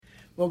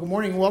Well, good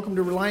morning and welcome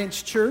to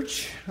Reliance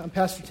Church. I'm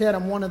Pastor Ted.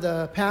 I'm one of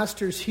the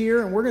pastors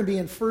here, and we're going to be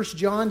in 1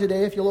 John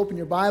today. If you'll open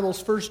your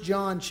Bibles, 1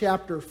 John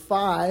chapter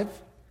 5,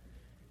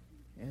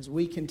 as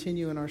we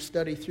continue in our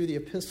study through the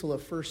epistle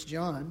of 1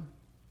 John.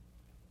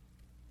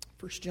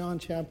 1 John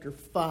chapter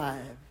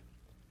 5.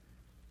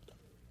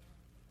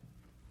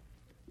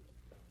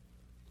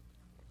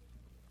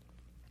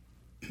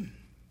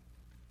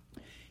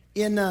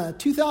 In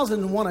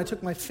 2001, I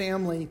took my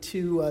family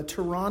to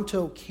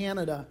Toronto,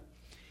 Canada.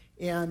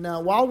 And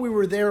while we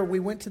were there,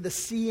 we went to the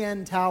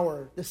CN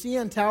Tower. The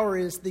CN Tower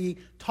is the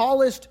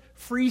tallest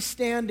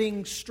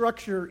freestanding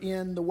structure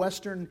in the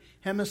Western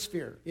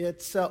Hemisphere.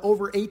 It's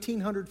over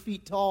 1,800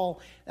 feet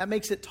tall. That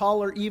makes it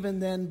taller even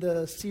than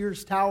the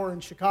Sears Tower in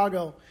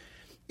Chicago.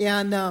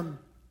 And on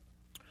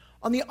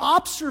the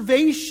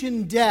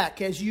observation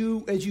deck, as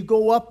you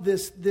go up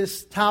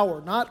this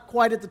tower, not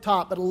quite at the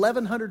top, but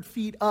 1,100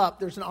 feet up,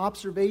 there's an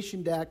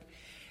observation deck.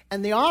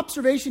 And the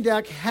observation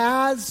deck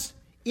has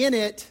in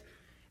it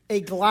a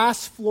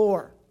glass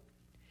floor.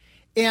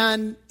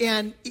 And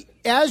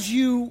as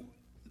you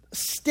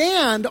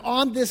stand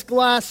on this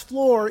glass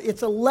floor,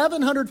 it's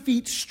 1,100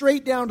 feet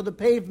straight down to the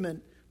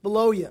pavement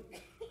below you.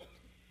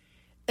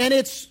 And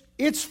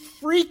it's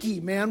freaky,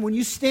 man, when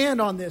you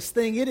stand on this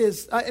thing. It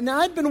is, and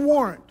I'd been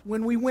warned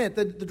when we went.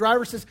 The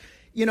driver says,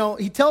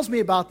 he tells me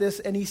about this,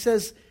 and he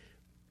says,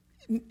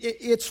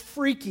 it's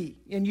freaky,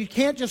 and you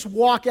can't just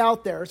walk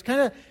out there. It's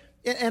kind of,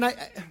 and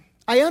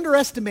I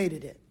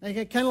underestimated it.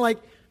 Kind of like,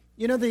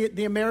 the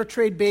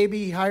Ameritrade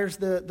baby, he hires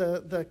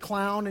the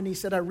clown, and he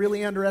said, I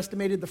really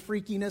underestimated the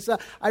freakiness.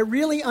 I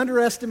really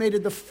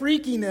underestimated the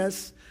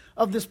freakiness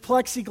of this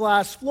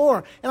plexiglass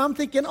floor. And I'm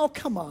thinking, oh,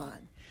 come on.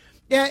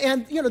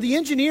 And the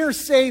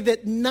engineers say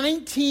that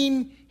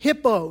 19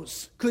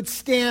 hippos could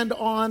stand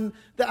on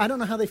I don't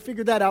know how they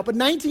figured that out, but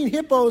 19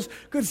 hippos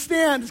could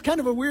stand. It's kind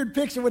of a weird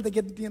picture when they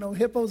get,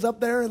 hippos up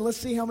there, and let's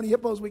see how many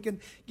hippos we can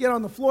get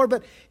on the floor.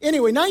 But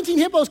anyway, 19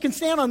 hippos can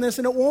stand on this,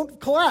 and it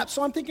won't collapse.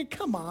 So I'm thinking,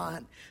 come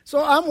on.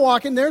 So I'm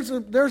walking. There's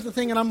the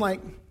thing, and I'm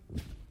like,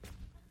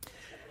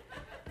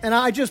 and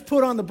I just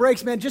put on the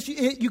brakes, man.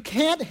 You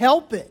can't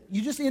help it.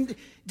 You just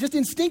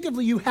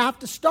instinctively, you have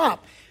to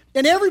stop.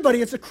 And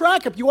everybody, it's a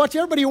crack up. You watch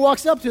everybody who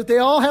walks up to it, they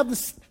all have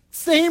the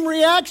same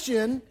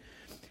reaction.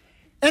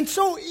 And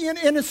so,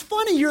 and it's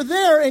funny, you're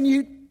there and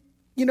you're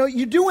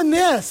doing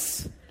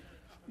this,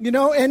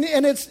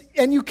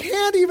 and you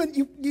can't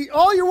even,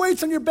 all your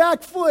weight's on your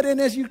back foot. And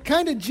as you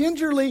kind of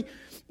gingerly,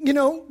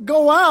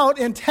 go out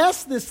and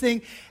test this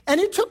thing, and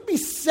it took me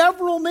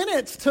several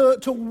minutes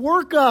to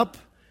work up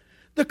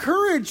the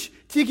courage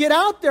to get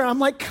out there. I'm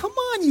like, come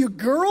on, you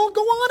girl,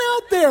 go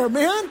on out there,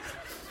 man.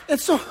 And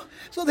so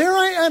there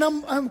I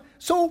am, I'm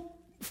so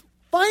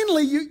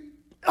finally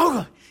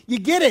you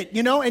get it,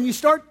 and you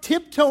start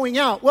tiptoeing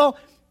out. Well,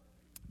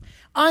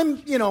 I'm,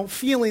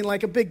 feeling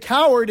like a big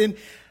coward, and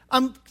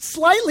I'm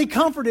slightly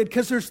comforted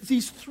because there's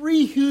these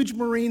three huge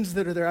Marines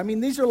that are there. I mean,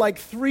 these are like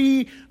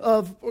three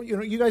of,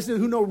 you guys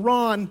who know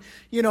Ron,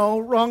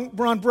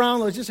 Ron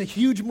Brownlow is just a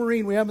huge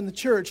Marine we have in the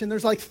church, and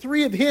there's like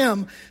three of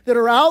him that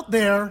are out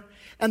there,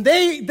 and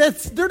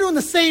they're doing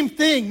the same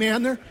thing,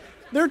 man.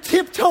 They're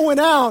tiptoeing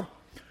out.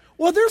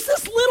 Well, there's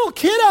this little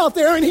kid out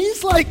there, and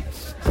he's like,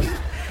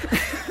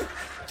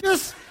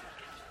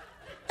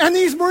 and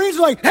these Marines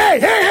are like,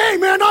 hey,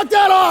 man, knock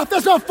that off.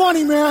 That's not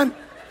funny, man.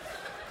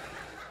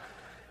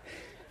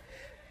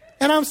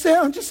 And I'm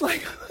just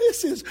like,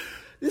 this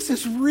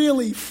is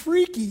really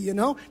freaky,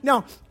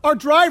 Now, our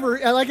driver,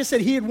 like I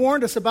said, he had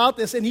warned us about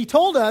this, and he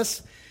told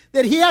us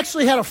that he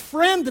actually had a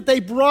friend that they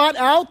brought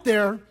out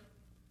there,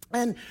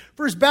 and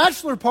for his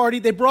bachelor party,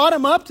 they brought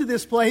him up to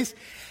this place.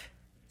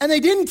 And they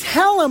didn't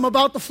tell him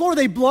about the floor.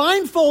 They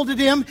blindfolded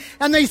him,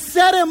 and they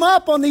set him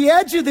up on the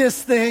edge of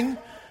this thing.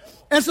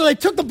 And so they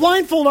took the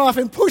blindfold off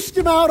and pushed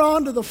him out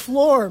onto the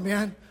floor,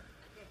 man.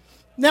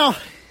 Now,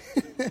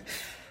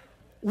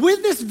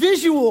 with this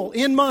visual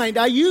in mind,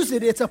 I use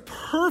it. It's a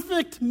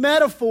perfect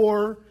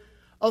metaphor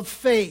of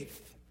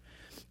faith.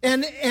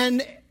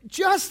 And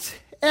just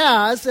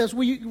as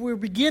we're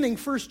beginning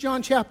 1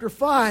 John chapter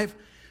 5,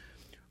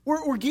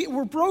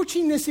 We're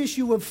broaching this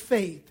issue of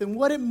faith and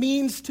what it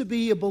means to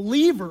be a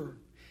believer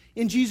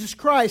in Jesus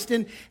Christ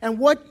and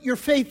what your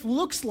faith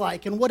looks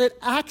like and what it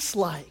acts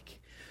like.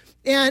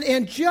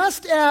 And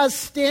just as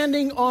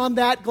standing on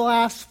that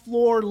glass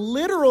floor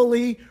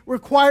literally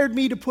required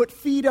me to put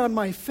feet on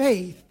my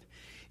faith,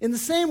 in the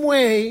same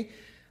way,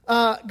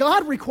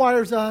 God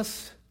requires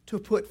us to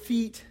put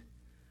feet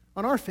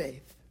on our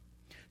faith.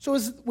 So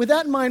with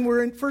that in mind,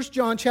 we're in 1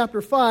 John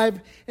chapter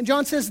 5, and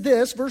John says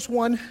this, verse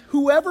 1,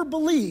 whoever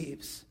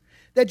believes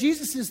that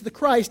Jesus is the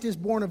Christ is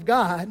born of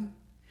God,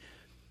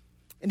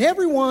 and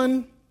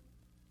everyone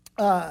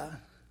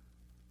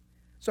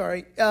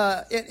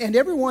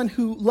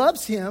who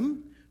loves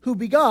him, who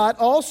begot,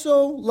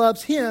 also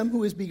loves him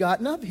who is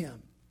begotten of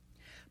him.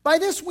 By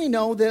this we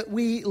know that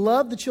we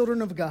love the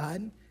children of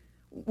God,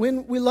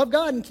 when we love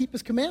God and keep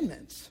his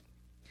commandments.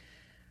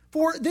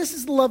 For this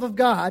is the love of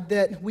God,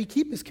 that we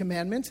keep his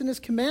commandments, and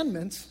his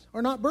commandments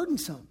are not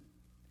burdensome.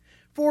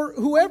 For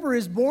whoever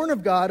is born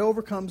of God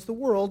overcomes the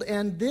world,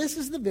 and this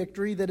is the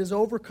victory that has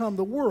overcome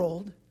the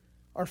world,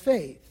 our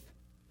faith.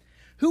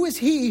 Who is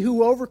he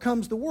who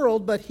overcomes the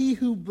world but he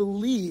who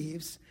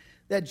believes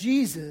that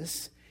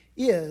Jesus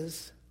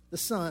is the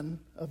Son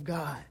of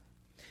God?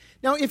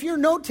 Now, if you're a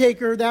note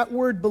taker, that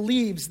word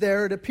believes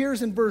there, it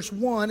appears in verse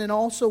 1 and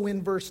also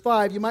in verse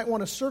 5. You might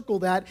want to circle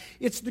that.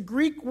 It's the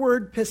Greek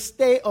word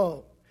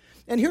pisteo.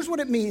 And here's what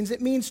it means.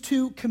 It means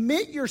to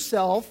commit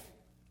yourself.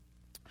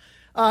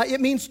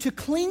 It means to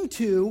cling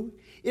to.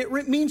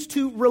 It means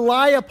to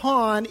rely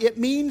upon. It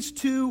means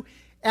to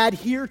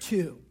adhere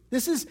to.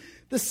 This is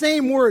the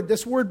same word,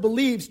 this word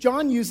believes.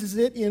 John uses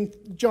it in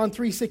John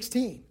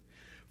 3:16.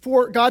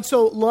 For God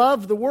so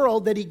loved the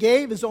world that he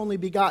gave his only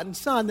begotten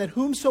Son, that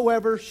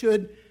whomsoever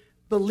should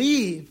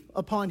believe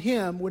upon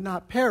him would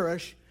not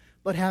perish,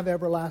 but have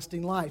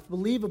everlasting life.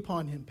 Believe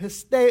upon him,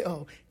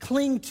 pisteo,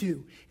 cling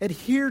to,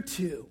 adhere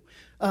to.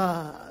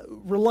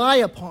 Rely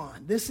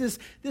upon. This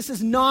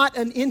is not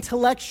an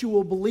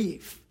intellectual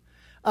belief.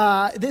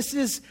 This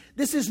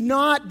is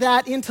not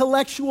that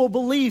intellectual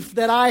belief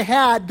that I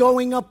had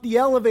going up the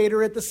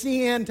elevator at the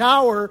CN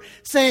Tower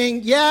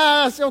saying,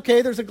 yes,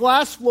 okay, there's a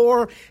glass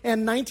floor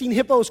and 19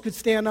 hippos could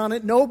stand on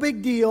it. No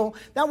big deal.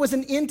 That was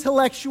an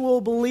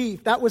intellectual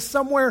belief. That was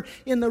somewhere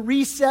in the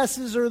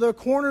recesses or the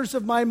corners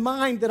of my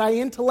mind that I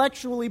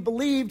intellectually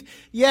believed,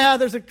 yeah,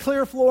 there's a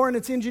clear floor and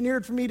it's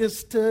engineered for me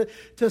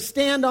to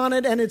stand on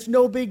it and it's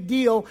no big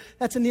deal.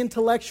 That's an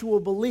intellectual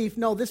belief.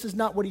 No, this is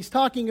not what he's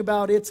talking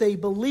about. It's a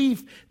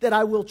belief that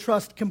I will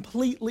trust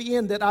completely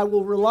in, that I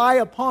will rely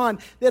upon,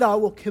 that I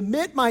will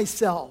commit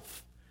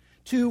myself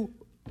to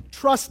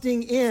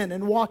trusting in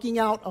and walking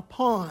out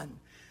upon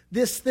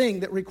this thing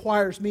that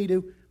requires me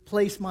to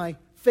place my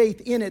faith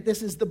in it.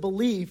 This is the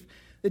belief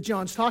that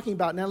John's talking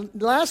about. Now,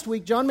 last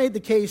week, John made the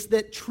case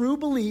that true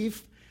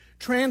belief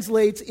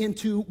translates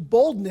into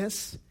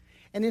boldness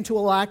and into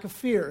a lack of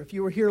fear. If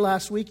you were here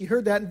last week, you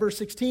heard that in verse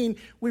 16.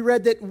 We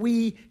read that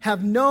we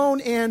have known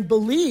and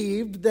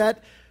believed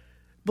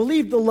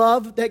the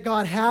love that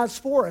God has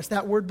for us.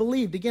 That word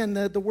believed. Again,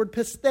 the word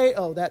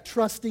pisteo, that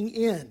trusting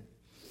in.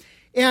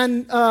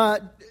 And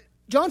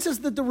John says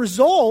that the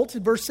result,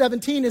 in verse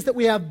 17, is that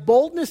we have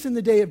boldness in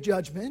the day of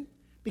judgment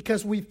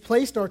because we've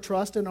placed our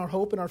trust and our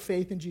hope and our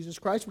faith in Jesus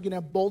Christ. We can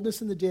have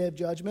boldness in the day of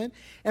judgment.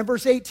 And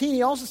verse 18,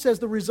 he also says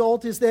the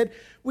result is that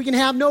we can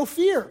have no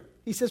fear.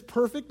 He says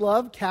perfect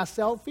love casts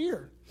out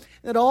fear.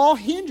 It all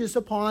hinges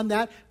upon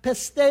that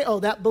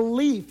pisteo, that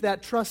belief,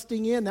 that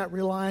trusting in, that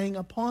relying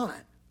upon.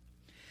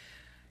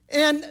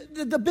 And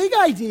the big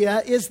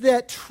idea is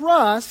that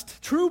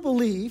trust, true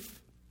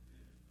belief,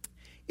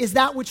 is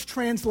that which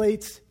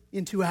translates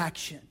into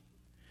action.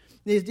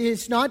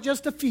 It's not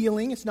just a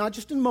feeling, it's not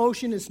just an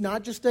emotion, it's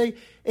not just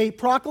a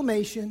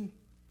proclamation.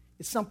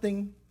 It's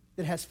something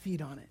that has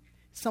feet on it.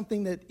 It's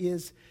something that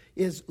is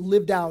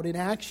lived out in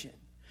action.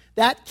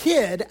 That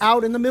kid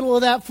out in the middle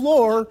of that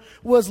floor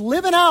was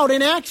living out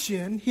in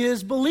action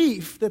his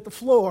belief that the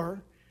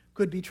floor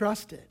could be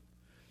trusted.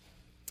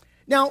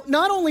 Now,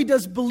 not only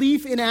does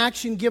belief in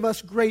action give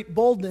us great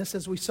boldness,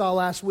 as we saw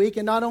last week,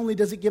 and not only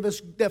does it give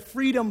us the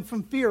freedom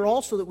from fear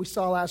also that we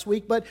saw last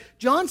week, but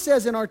John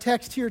says in our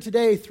text here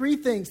today 3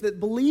 things that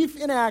belief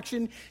in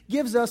action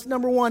gives us.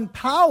 Number 1,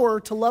 power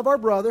to love our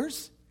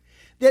brothers.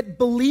 That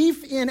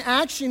belief in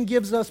action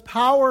gives us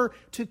power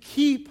to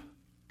keep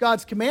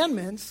God's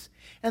commandments.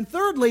 And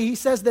thirdly, he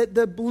says that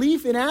the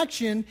belief in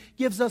action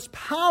gives us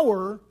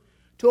power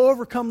to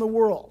overcome the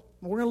world.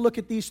 We're going to look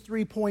at these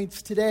 3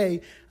 points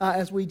today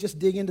as we just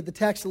dig into the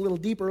text a little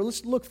deeper.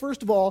 Let's look,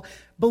 first of all,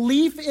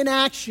 belief in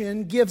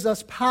action gives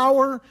us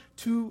power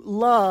to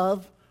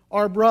love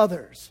our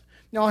brothers.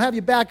 Now, I'll have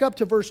you back up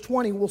to verse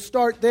 20. We'll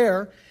start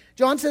there.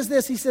 John says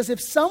this. He says, if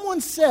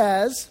someone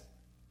says,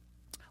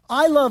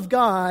 I love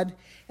God,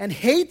 and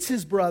hates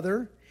his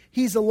brother,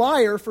 he's a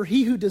liar, for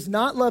he who does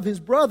not love his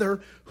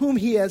brother whom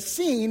he has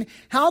seen,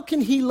 how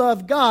can he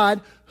love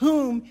God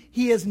whom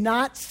he has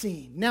not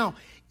seen? Now,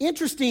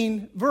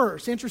 interesting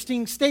verse,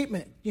 interesting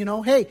statement. You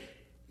know, hey,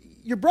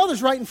 your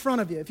brother's right in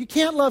front of you. If you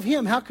can't love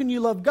him, how can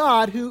you love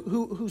God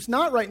who's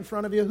not right in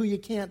front of you, who you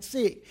can't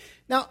see?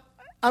 Now,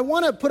 I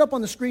want to put up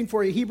on the screen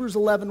for you Hebrews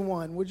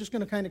 11:1. We're just going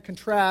to kind of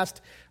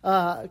contrast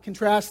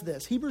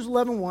this. Hebrews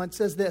 11:1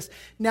 says this.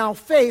 Now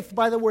faith,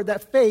 by the word,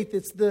 that faith,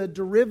 it's the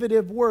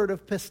derivative word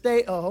of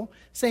pisteo,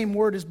 same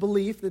word as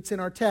belief that's in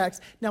our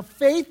text. Now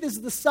faith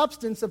is the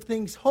substance of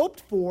things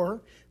hoped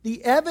for,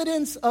 the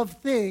evidence of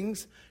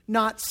things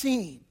not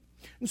seen.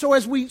 And so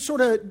as we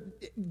sort of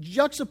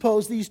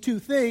juxtapose these two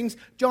things,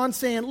 John's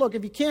saying, look,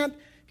 if you can't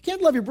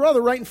love your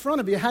brother right in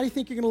front of you, how do you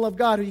think you're going to love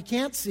God who you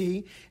can't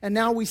see? And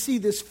now we see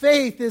this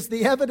faith is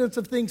the evidence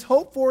of things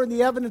hoped for and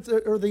the evidence,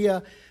 or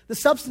the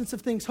substance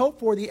of things hoped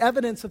for, the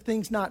evidence of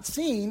things not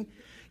seen.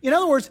 In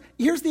other words,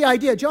 here's the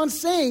idea. John's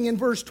saying in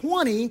verse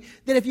 20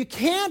 that if you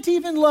can't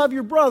even love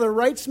your brother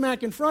right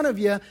smack in front of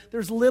you,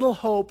 there's little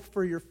hope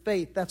for your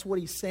faith. That's what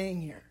he's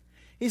saying here.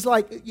 He's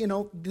like, you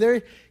know,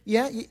 there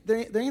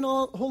ain't a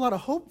whole lot of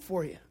hope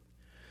for you.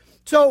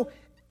 So, what John's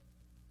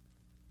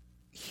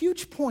saying is that if you can't even love your brother right in front of you, there's little hope for your faith. That's what he's saying here. He's like, you know, there ain't a whole lot of hope for you. So, what John's saying is that if you can't even love your brother right in front of you, there's little hope for your faith. That's what he's saying here. He's like, you know, there ain't a whole lot of hope for you. So,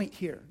 huge point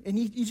here, and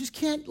you just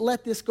can't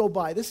let this go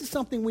by. This is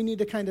something we need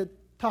to kind of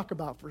talk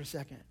about for a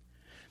second.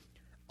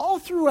 All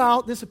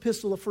throughout this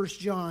epistle of 1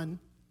 John,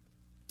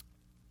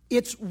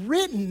 it's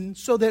written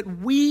so that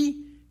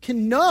we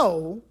can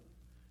know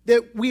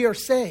that we are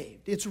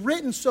saved. It's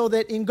written so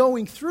that in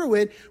going through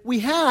it, we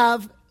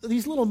have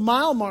these little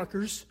mile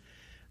markers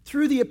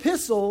through the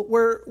epistle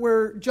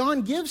where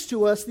John gives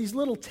to us these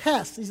little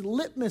tests, these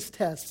litmus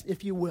tests,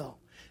 if you will.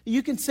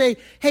 You can say,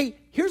 hey,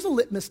 here's a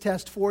litmus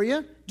test for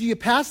you. Do you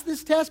pass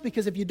this test?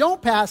 Because if you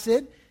don't pass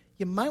it,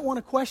 you might want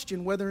to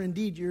question whether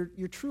indeed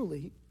you're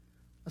truly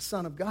a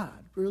son of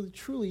God, really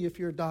truly if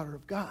you're a daughter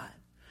of God.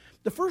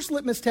 The first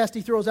litmus test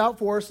he throws out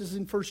for us is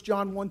in 1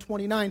 John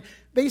 1:29,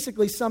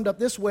 basically summed up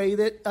this way,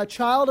 that a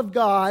child of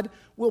God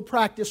will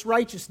practice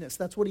righteousness.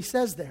 That's what he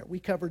says there. We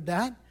covered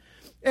that.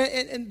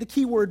 And the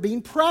key word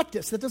being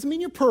practice. That doesn't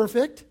mean you're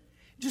perfect.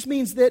 It just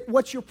means that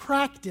what's your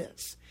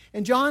practice?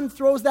 And John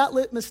throws that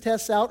litmus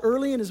test out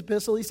early in his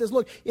epistle. He says,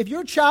 look, if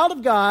you're a child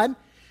of God,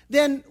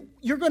 then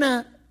you're going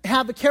to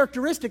have a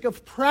characteristic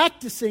of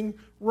practicing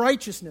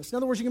righteousness. In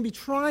other words, you're going to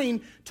be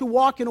trying to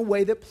walk in a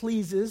way that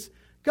pleases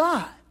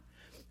God.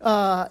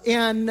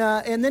 And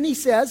then he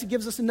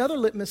gives us another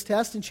litmus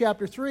test in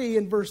chapter 3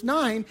 in verse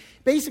 9.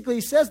 Basically,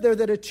 he says there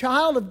that a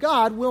child of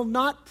God will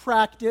not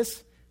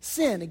practice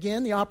sin.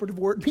 Again, the operative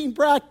word being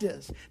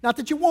practice. Not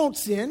that you won't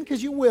sin,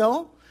 because you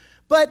will,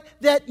 but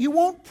that you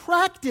won't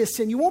practice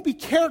sin. You won't be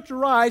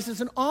characterized as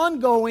an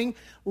ongoing,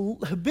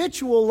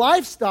 habitual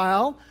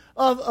lifestyle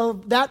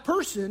of that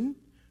person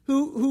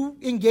who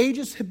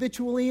engages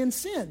habitually in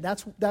sin.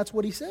 That's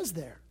what he says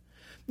there.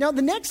 Now,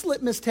 the next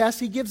litmus test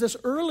he gives us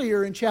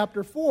earlier in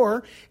chapter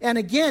 4, and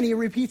again, he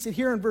repeats it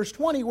here in verse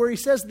 20, where he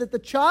says that the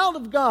child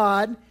of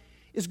God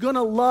is going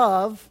to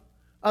love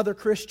other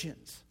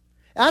Christians.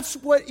 That's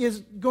what is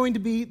going to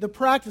be the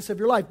practice of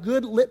your life.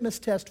 Good litmus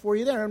test for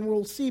you there. And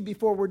we'll see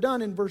before we're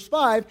done in verse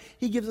 5,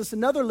 he gives us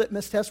another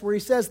litmus test where he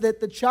says that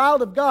the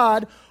child of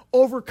God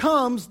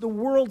overcomes the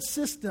world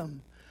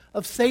system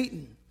of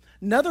Satan.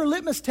 Another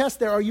litmus test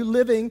there, are you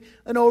living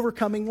an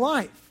overcoming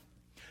life?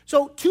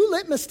 So 2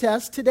 litmus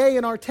tests today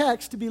in our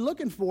text to be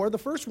looking for. The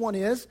first one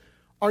is,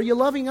 are you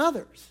loving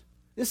others?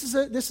 This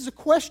is a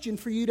question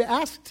for you to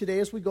ask today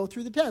as we go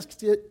through the text.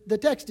 The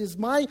text is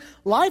my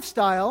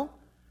lifestyle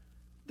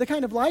the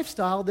kind of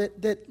lifestyle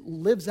that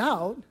lives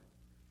out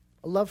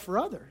a love for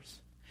others.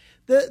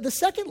 The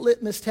second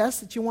litmus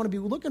test that you want to be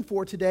looking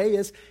for today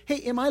is, hey,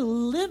 am I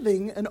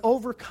living an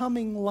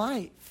overcoming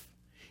life?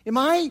 Am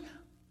I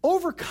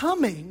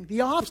overcoming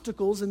the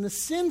obstacles in the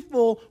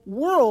sinful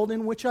world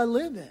in which I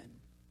live in?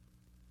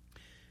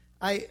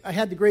 I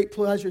had the great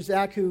pleasure,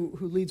 Zach, who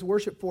leads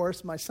worship for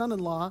us, my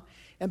son-in-law,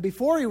 and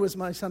before he was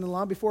my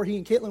son-in-law, before he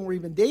and Caitlin were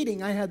even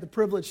dating, I had the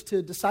privilege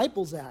to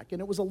disciple Zach, and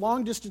it was a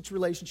long-distance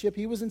relationship.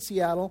 He was in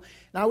Seattle,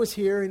 and I was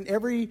here, and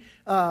every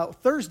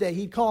Thursday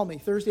he'd call me,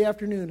 Thursday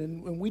afternoon,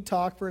 and we'd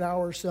talk for an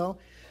hour or so.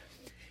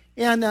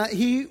 And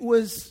he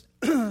was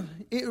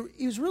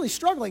really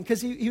struggling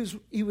because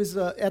he was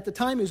at the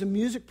time he was a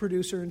music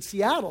producer in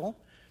Seattle.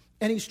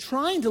 And he's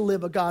trying to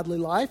live a godly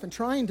life and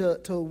trying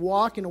to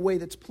walk in a way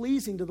that's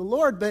pleasing to the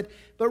Lord, but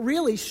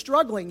really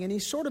struggling. And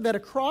he's sort of at a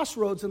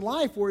crossroads in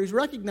life where he's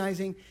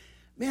recognizing,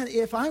 man,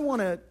 if I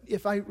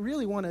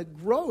really want to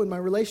grow in my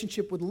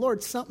relationship with the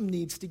Lord, something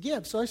needs to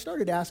give. So I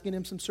started asking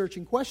him some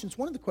searching questions.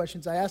 One of the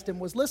questions I asked him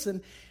was,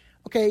 listen,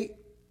 okay,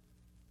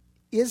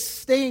 is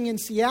staying in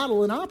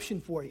Seattle an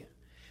option for you?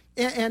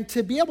 And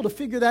to be able to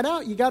figure that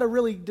out, you got to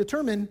really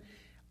determine,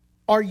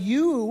 are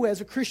you, as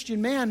a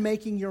Christian man,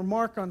 making your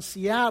mark on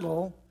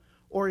Seattle,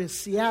 or is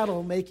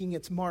Seattle making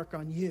its mark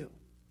on you?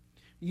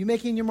 Are you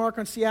making your mark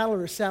on Seattle,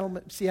 or is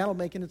Seattle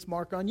making its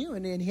mark on you?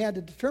 And he had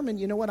to determine,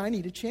 you know what, I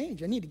need to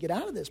change. I need to get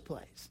out of this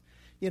place.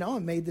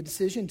 And made the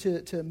decision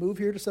to move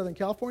here to Southern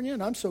California,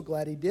 and I'm so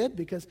glad he did,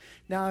 because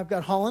now I've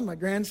got Holland, my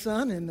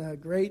grandson, and a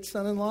great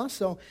son-in-law.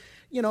 So,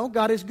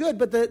 God is good.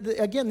 But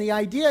again, the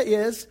idea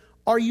is,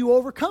 are you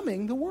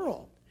overcoming the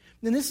world?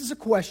 And this is a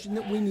question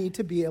that we need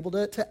to be able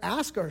to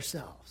ask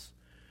ourselves.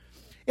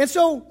 And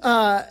so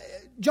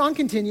John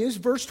continues,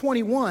 verse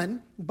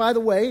 21. By the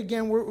way,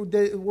 again,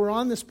 we're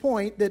on this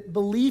point that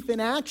belief in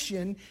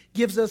action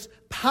gives us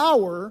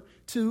power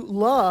to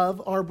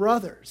love our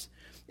brothers.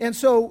 And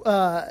so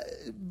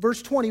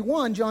verse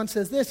 21, John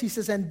says this. He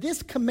says, and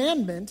this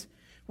commandment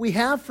we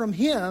have from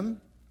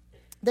him,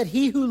 that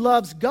he who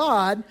loves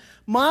God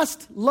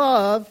must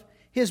love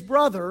his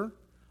brother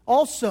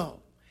also.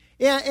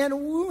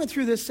 And we went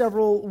through this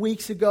several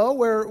weeks ago,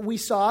 where we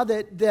saw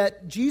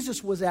that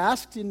Jesus was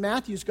asked in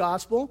Matthew's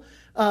gospel,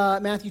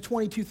 Matthew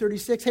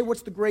 22:36, hey,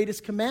 what's the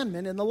greatest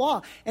commandment in the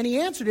law? And he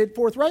answered it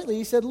forthrightly.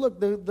 He said, look,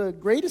 the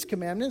greatest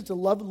commandment is to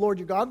love the Lord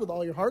your God with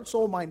all your heart,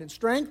 soul, mind, and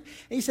strength.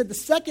 And he said, the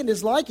second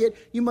is like it,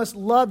 you must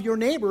love your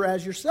neighbor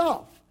as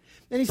yourself.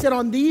 And he said,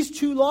 on these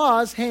 2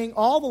 laws hang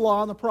all the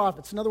law and the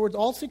prophets. In other words,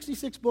 all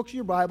 66 books of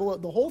your Bible,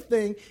 the whole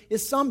thing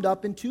is summed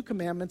up in 2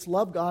 commandments: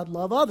 love God,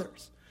 love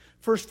others.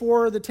 First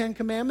 4 of the 10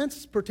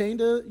 commandments pertain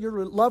to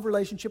your love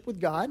relationship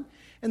with God,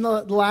 and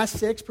the last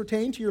 6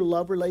 pertain to your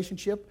love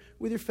relationship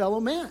with your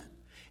fellow man.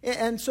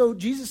 And so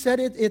Jesus said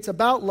it's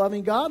about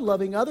loving God,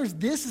 loving others.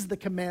 This is the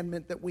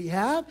commandment that we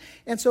have.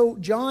 And so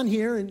John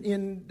here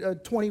in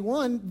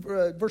 21,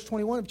 verse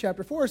 21 of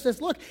chapter 4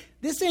 says, look,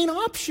 this ain't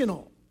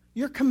optional.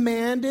 You're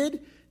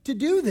commanded to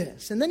do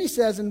this. And then he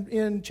says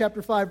in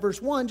chapter 5,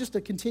 verse 1, just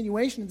a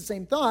continuation of the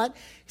same thought,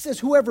 he says,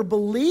 whoever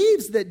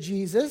believes that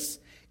Jesus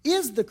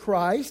is the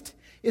Christ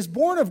is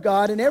born of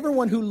God, and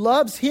everyone who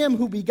loves him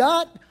who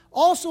begot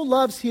also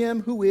loves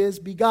him who is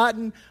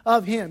begotten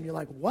of him. You're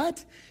like,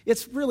 what?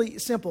 It's really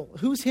simple.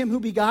 Who's him who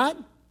begot?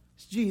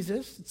 It's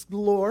Jesus. It's the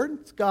Lord.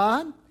 It's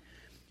God.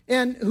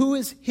 And who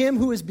is him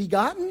who is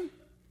begotten?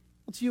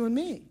 It's you and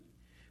me.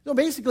 So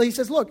basically he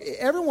says, look,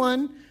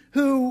 everyone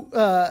who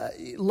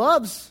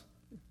loves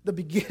the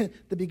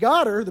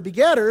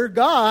begetter,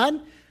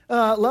 God,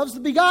 loves the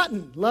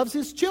begotten, loves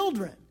his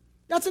children.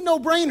 That's a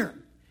no-brainer.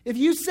 If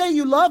you say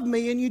you love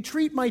me and you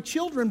treat my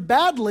children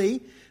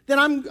badly,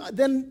 then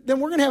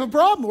we're going to have a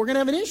problem. We're going to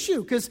have an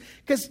issue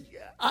because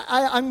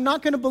I'm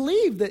not going to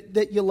believe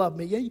that you love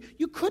me.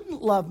 You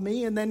couldn't love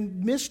me and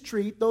then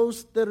mistreat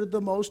those that are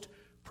the most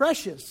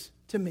precious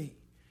to me.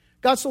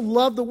 God so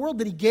loved the world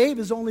that he gave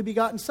his only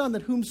begotten Son,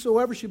 that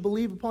whomsoever should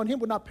believe upon him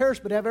would not perish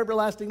but have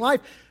everlasting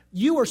life.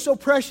 You are so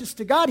precious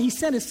to God, he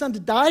sent his Son to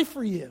die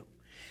for you.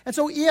 And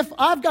so if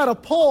I've got a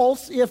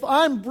pulse, if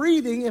I'm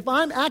breathing, if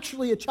I'm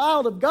actually a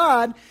child of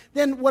God,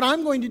 then what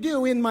I'm going to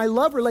do in my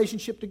love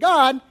relationship to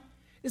God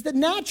is that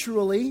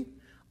naturally,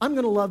 I'm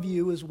going to love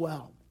you as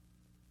well.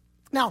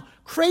 Now,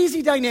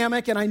 crazy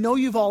dynamic, and I know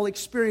you've all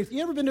experienced.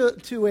 You ever been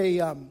to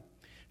a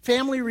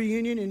family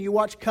reunion and you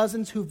watch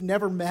cousins who've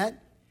never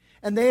met?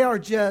 And they're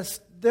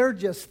just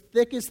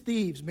thick as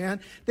thieves,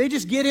 man. They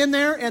just get in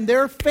there and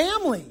they're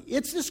family.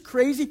 It's this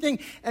crazy thing.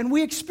 And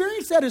we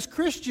experience that as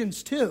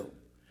Christians too.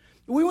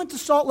 We went to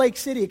Salt Lake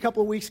City a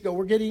couple of weeks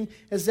ago.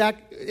 As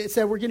Zach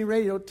said, we're getting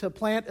ready to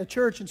plant a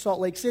church in Salt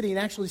Lake City, and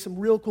actually some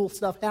real cool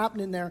stuff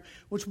happening there,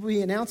 which we'll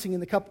be announcing in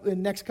the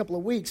next couple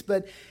of weeks.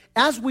 But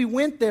as we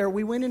went there,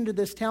 we went into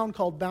this town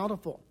called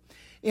Bountiful.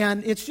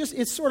 And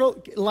it's sort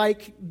of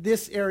like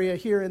this area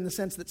here in the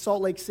sense that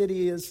Salt Lake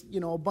City is,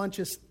 a bunch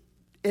of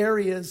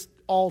areas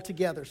all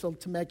together. So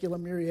Temecula,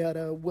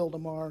 Murrieta,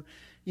 Wildomar,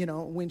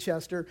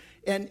 Winchester.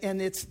 And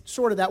it's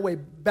sort of that way.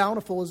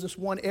 Bountiful is this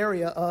one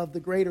area of the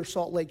greater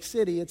Salt Lake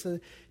City. It's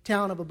a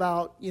town of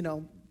about,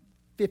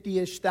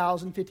 50-ish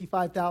thousand,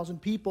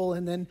 55,000 people.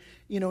 And then,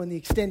 in the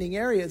extending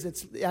areas,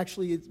 it's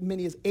actually as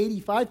many as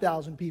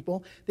 85,000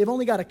 people. They've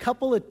only got a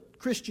couple of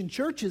Christian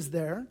churches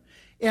there.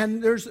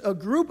 And there's a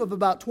group of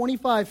about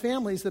 25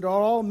 families that are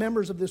all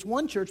members of this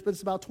one church, but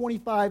it's about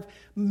 25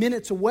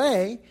 minutes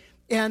away.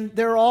 And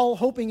they're all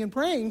hoping and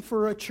praying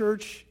for a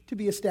church to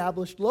be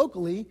established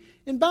locally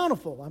in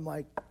Bountiful. I'm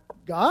like,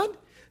 God,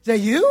 is that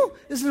you?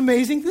 This is an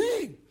amazing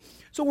thing.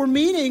 So we're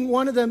meeting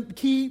one of the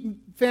key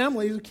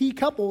families, key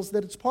couples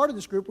that it's part of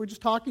this group. We're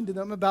just talking to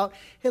them about,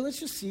 hey, let's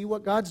just see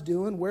what God's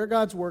doing, where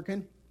God's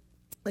working.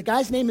 The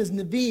guy's name is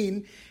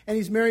Naveen, and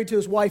he's married to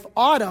his wife,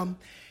 Autumn.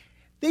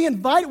 They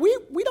invite,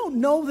 we don't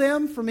know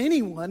them from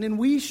anyone, and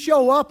we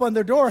show up on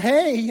their door,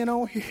 hey,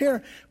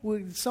 here,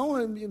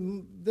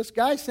 this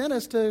guy sent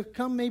us to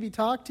come maybe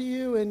talk to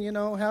you, and,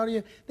 how do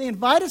you, they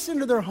invite us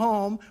into their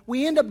home,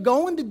 we end up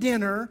going to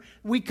dinner,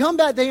 we come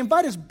back, they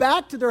invite us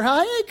back to their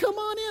house, hey, come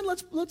on in,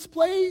 let's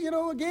play,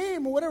 a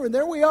game or whatever, and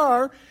there we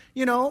are,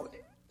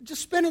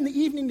 just spending the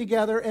evening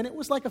together, and it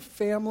was like a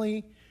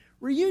family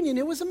reunion.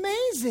 It was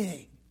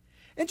amazing.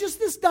 And just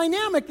this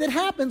dynamic that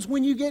happens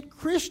when you get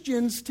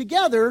Christians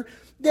together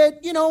that,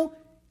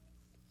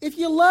 if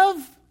you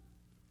love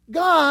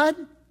God,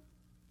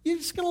 you're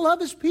just going to love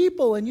his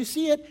people. And you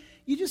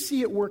just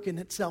see it working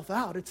itself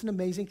out. It's an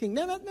amazing thing.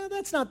 Now,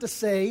 that's not to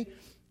say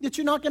that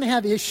you're not going to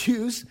have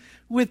issues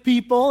with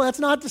people. That's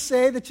not to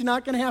say that you're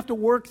not going to have to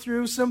work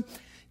through some,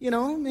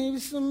 maybe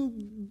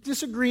some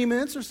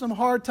disagreements or some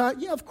hard time.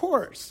 Yeah, of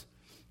course.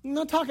 I'm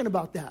not talking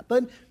about that.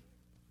 But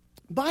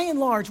by and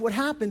large, what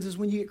happens is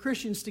when you get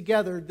Christians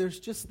together, there's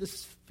just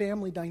this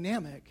family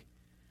dynamic.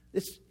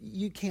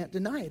 You can't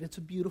deny it. It's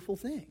a beautiful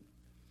thing.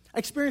 I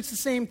experienced the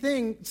same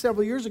thing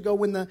several years ago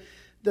when the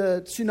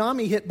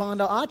tsunami hit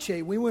Banda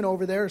Aceh. We went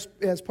over there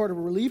as part of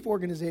a relief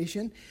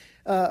organization,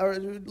 or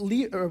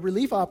a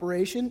relief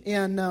operation,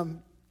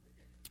 and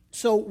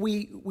so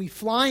we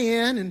fly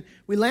in and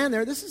we land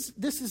there. This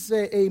is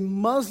a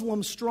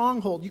Muslim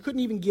stronghold. You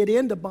couldn't even get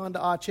into Banda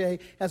Aceh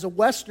as a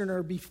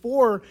Westerner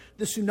before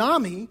the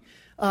tsunami.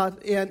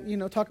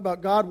 And talk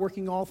about God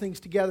working all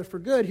things together for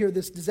good. Here,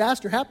 this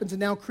disaster happens,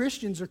 and now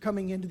Christians are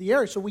coming into the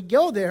area. So we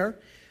go there,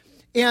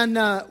 and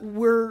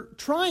we're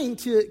trying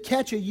to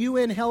catch a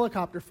UN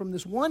helicopter from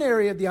this one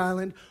area of the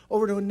island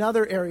over to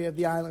another area of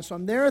the island. So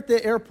I'm there at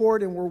the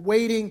airport, and we're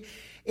waiting.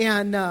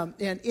 And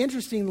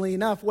interestingly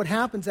enough, what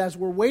happens as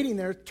we're waiting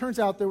there? It turns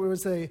out there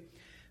was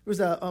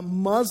a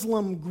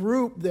Muslim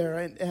group there,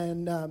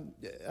 and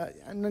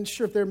I'm not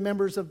sure if they're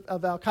members of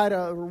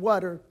Al-Qaeda or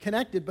what, or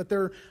connected, but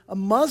they're a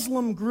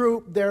Muslim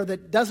group there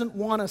that doesn't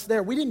want us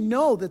there. We didn't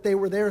know that they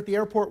were there at the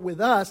airport with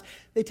us.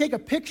 They take a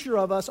picture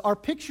of us. Our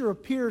picture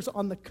appears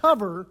on the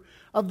cover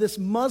of this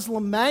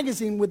Muslim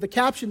magazine with the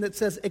caption that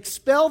says,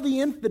 "Expel the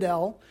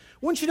infidel."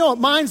 Wouldn't you know it,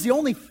 mine's the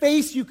only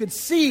face you could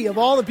see of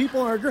all the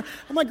people in our group.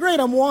 I'm like, great,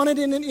 I'm wanted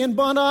in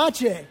Banda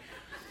Aceh.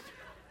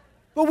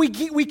 But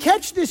we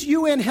catch this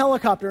UN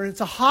helicopter, and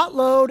it's a hot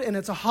load and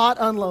it's a hot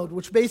unload,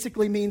 which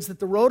basically means that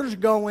the rotors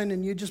going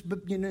and you just,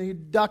 you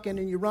duck in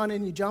and you run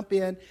in, you jump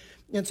in.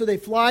 And so they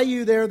fly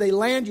you there, they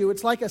land you.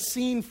 It's like a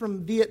scene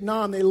from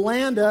Vietnam. They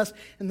land us,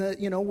 and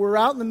we're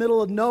out in the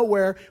middle of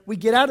nowhere. We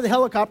get out of the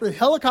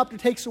helicopter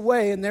takes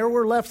away, and there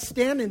we're left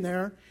standing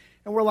there,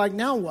 and we're like,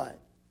 now what?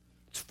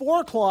 It's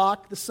 4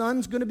 o'clock, the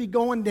sun's going to be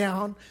going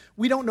down.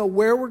 We don't know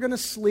where we're going to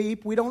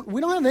sleep. We don't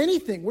have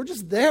anything. We're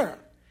just there.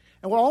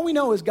 And all we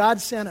know is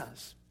God sent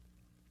us.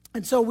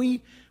 And so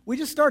we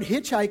just start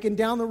hitchhiking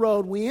down the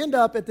road. We end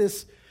up at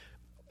this,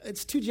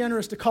 it's too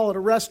generous to call it a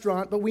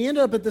restaurant, but we end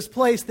up at this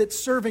place that's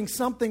serving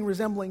something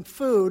resembling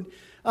food.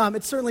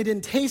 It certainly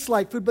didn't taste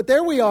like food, but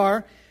there we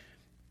are.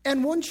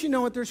 And wouldn't you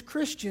know it, there's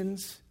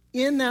Christians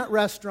in that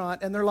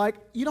restaurant, and they're like,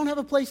 you don't have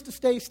a place to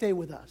stay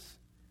with us.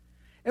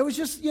 It was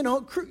just,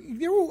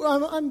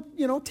 I'm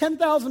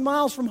 10,000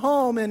 miles from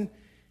home, and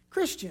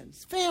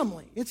Christians,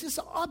 family. It's just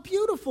a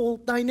beautiful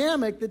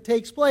dynamic that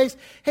takes place.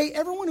 Hey,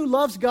 everyone who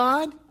loves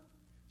God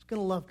is going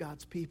to love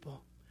God's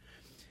people.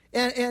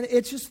 And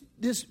it's just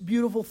this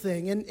beautiful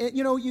thing. And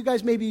you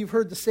guys, maybe you've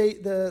heard the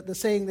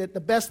saying that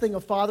the best thing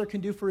a father can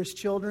do for his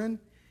children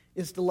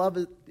is to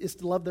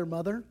love their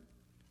mother,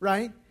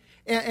 right?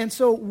 And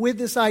so with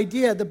this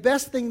idea, the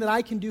best thing that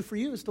I can do for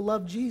you is to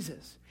love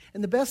Jesus.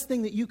 And the best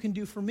thing that you can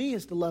do for me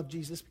is to love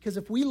Jesus. Because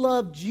if we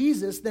love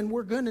Jesus, then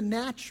we're going to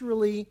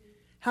naturally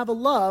have a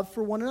love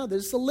for one another.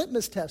 It's a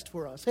litmus test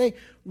for us. Hey,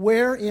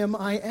 where am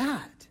I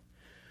at?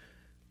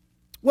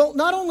 Well,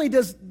 not only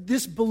does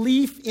this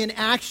belief in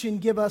action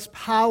give us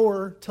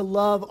power to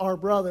love our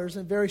brothers,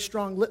 and very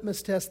strong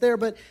litmus test there,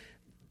 but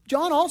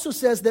John also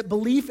says that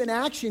belief in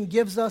action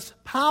gives us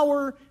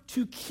power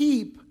to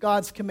keep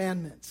God's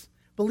commandments.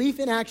 Belief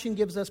in action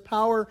gives us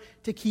power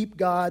to keep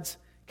God's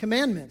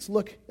commandments.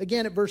 Look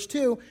again at verse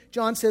 2.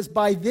 John says,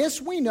 "By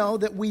this we know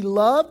that we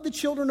love the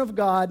children of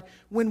God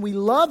when we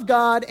love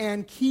God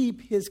and keep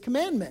His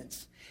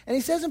commandments." And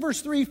he says in verse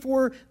 3,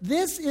 "For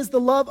this is the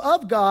love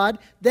of God,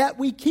 that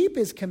we keep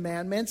His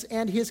commandments,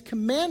 and His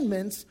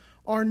commandments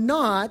are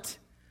not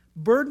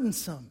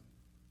burdensome."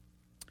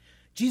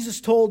 Jesus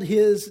told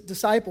His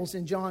disciples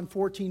in John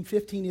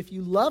 14:15, "If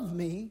you love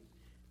me,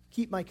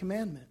 keep my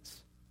commandments."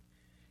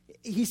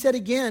 He said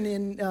again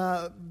in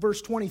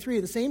verse 23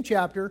 of the same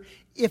chapter,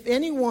 "If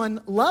anyone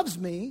loves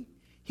me,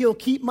 he'll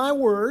keep my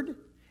word,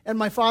 and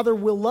my Father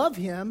will love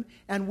him,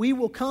 and we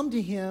will come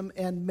to him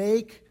and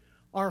make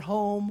our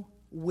home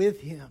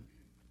with him."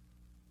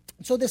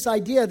 So this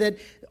idea that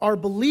our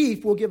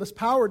belief will give us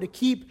power to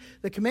keep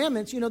the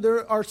commandments,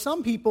 there are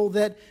some people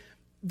that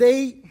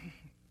their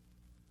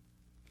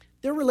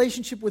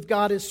relationship with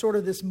God is sort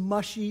of this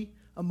mushy,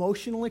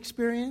 emotional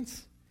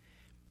experience.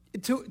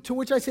 To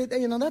which I say,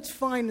 that's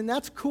fine and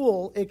that's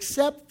cool,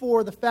 except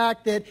for the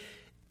fact that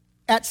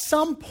at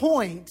some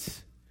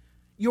point,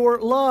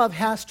 your love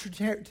has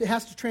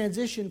to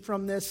transition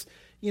from this,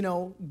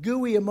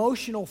 gooey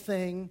emotional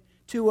thing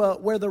to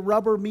where the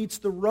rubber meets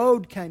the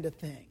road kind of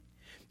thing.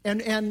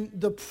 And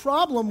the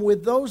problem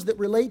with those that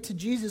relate to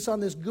Jesus on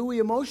this gooey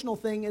emotional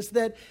thing is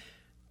that,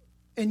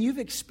 and you've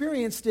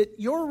experienced it,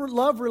 your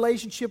love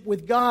relationship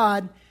with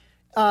God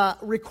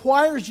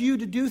requires you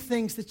to do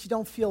things that you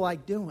don't feel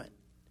like doing.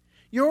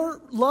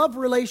 Your love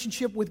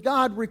relationship with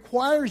God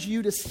requires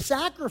you to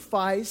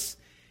sacrifice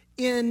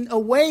in a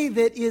way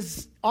that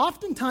is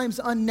oftentimes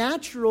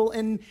unnatural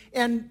and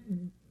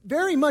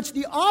very much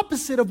the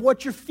opposite of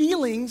what your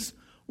feelings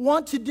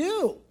want to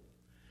do.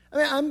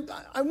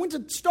 I went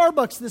to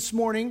Starbucks this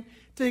morning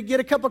to get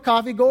a cup of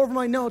coffee, go over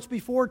my notes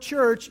before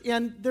church,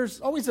 and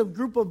there's always a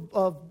group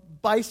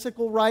of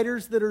bicycle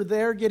riders that are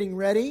there getting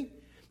ready.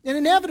 And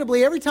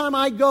inevitably, every time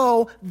I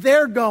go,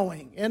 they're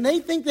going. And they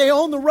think they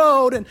own the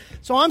road. And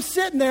so I'm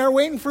sitting there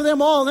waiting for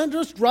them all. And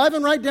they're just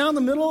driving right down the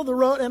middle of the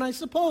road. And I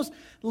suppose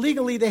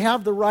legally they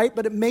have the right,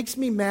 but it makes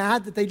me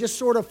mad that they just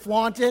sort of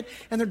flaunt it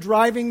and they're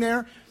driving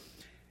there.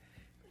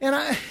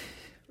 And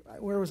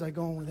where was I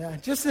going with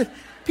that? Just that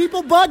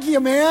people bug you,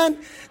 man.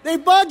 They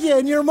bug you.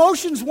 And your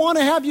emotions want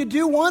to have you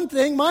do one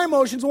thing. My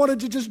emotions wanted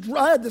to just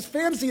drive this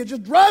fantasy of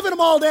just driving them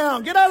all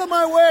down. Get out of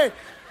my way.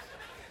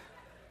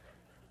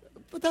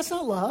 But that's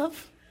not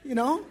love,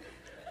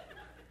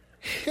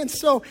 And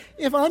so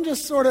if I'm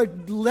just sort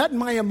of letting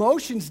my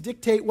emotions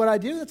dictate what I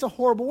do, that's a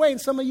horrible way.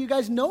 And some of you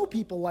guys know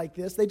people like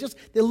this. They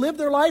live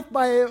their life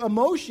by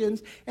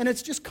emotions, and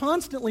it's just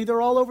constantly,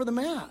 they're all over the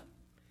map.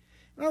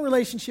 And our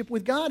relationship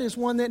with God is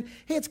one that,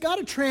 hey, it's got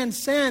to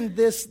transcend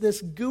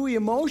this gooey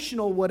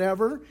emotional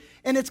whatever,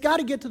 and it's got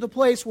to get to the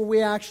place where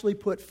we actually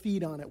put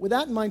feet on it. With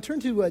that in mind,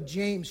 turn to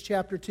James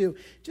chapter 2.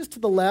 Just to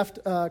the left,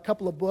 a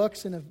couple of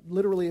books and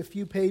literally a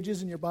few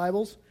pages in your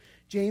Bibles.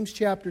 James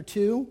chapter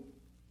 2.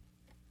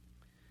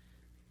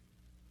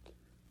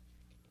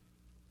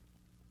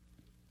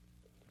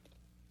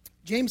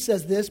 James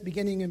says this,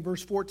 beginning in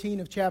verse 14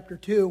 of chapter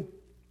 2.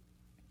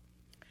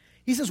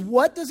 He says,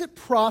 what does it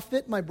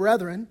profit, my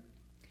brethren,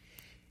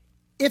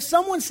 if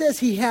someone says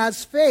he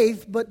has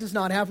faith but does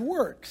not have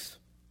works?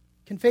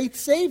 Can faith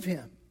save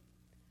him?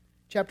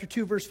 Chapter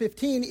 2, verse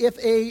 15, if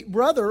a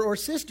brother or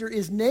sister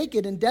is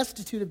naked and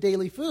destitute of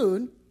daily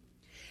food,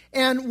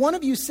 and one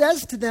of you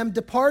says to them,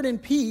 depart in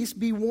peace,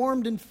 be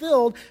warmed and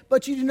filled,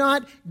 but you do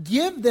not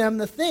give them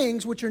the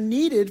things which are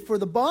needed for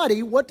the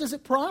body, what does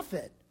it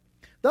profit?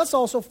 Thus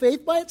also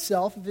faith by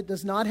itself, if it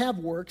does not have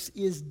works,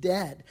 is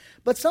dead.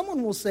 But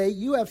someone will say,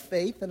 you have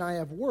faith and I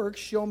have works.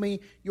 Show me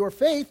your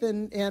faith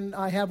and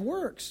I have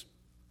works.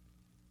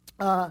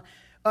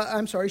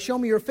 Show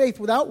me your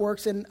faith without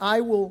works, and I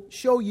will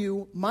show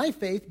you my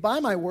faith by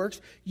my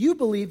works. You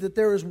believe that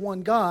there is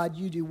one God,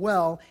 you do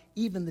well.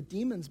 Even the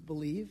demons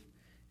believe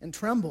and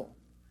tremble.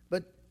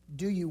 But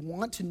do you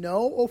want to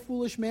know, O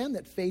foolish man,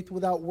 that faith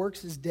without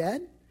works is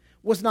dead?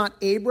 Was not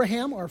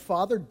Abraham, our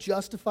father,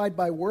 justified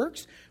by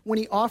works when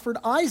he offered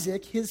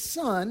Isaac, his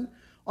son,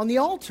 on the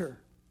altar?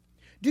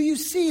 Do you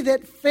see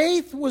that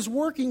faith was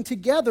working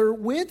together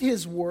with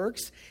his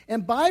works,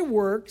 and by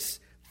works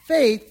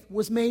faith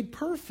was made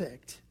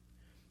perfect?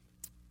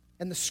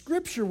 And the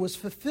scripture was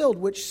fulfilled,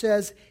 which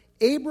says,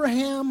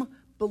 Abraham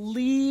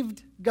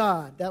believed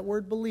God. That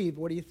word believe,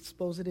 what do you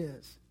suppose it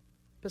is?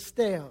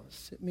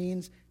 Pisteos. It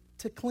means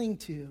to cling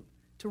to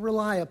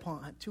rely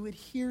upon, to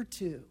adhere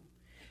to.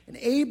 And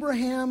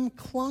Abraham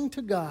clung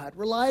to God,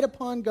 relied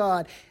upon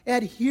God,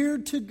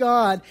 adhered to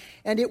God,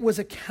 and it was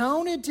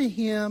accounted to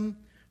him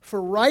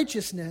for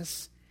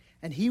righteousness,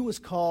 and he was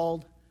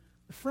called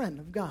the friend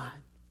of God.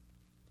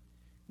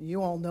 And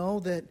you all know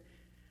that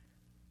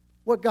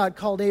what God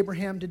called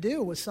Abraham to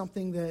do was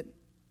something that,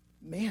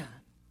 man,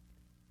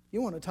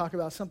 you want to talk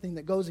about something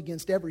that goes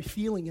against every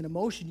feeling and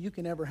emotion you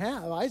can ever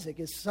have. Isaac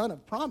is son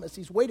of promise.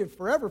 He's waited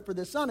forever for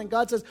this son, and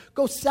God says,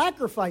 go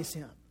sacrifice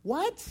him.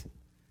 What?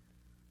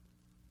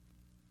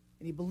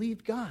 And he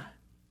believed God.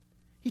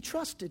 He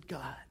trusted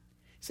God.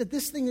 He said,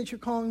 this thing that you're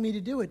calling me to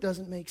do, it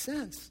doesn't make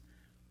sense.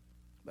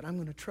 But I'm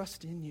going to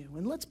trust in you.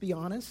 And let's be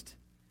honest.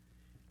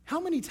 How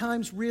many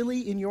times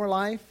really in your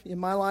life, in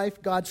my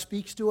life, God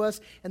speaks to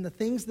us and the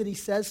things that he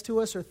says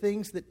to us are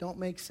things that don't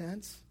make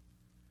sense?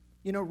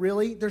 You know,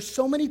 really? There's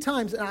so many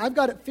times, and I've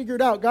got it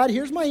figured out. God,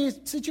 here's my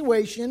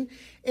situation,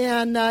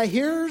 and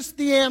here's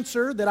the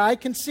answer that I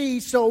can see,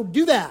 so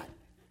do that.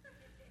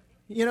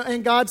 You know,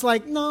 and God's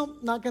like, no,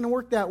 not going to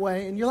work that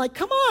way. And you're like,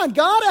 come on,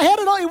 God, I had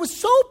it all. It was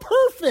so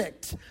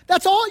perfect.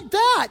 That's all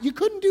that. You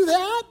couldn't do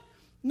that?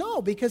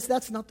 No, because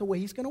that's not the way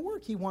he's going to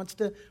work. He wants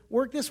to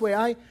work this way.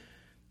 I,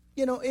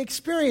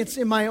 experience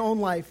in my own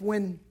life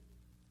when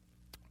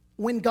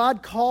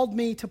God called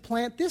me to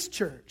plant this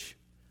church.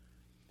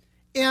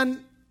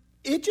 And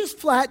it just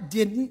flat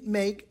didn't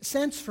make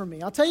sense for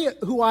me. I'll tell you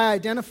who I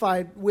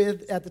identified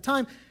with at the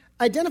time.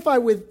 I identify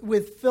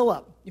with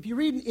Philip. If you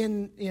read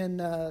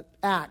in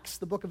Acts,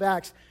 the book of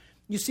Acts,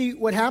 you see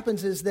what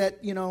happens is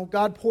that,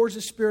 God pours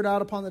his Spirit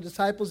out upon the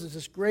disciples. There's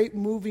this great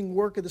moving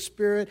work of the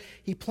Spirit.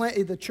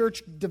 The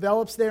church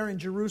develops there in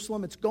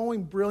Jerusalem. It's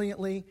going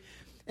brilliantly.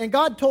 And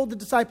God told the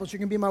disciples, you're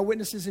going to be my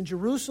witnesses in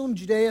Jerusalem,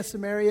 Judea,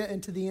 Samaria,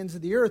 and to the ends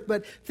of the earth.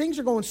 But things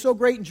are going so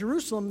great in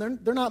Jerusalem,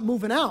 they're not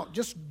moving out.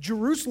 Just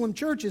Jerusalem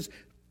church is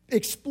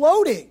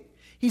exploding.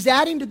 He's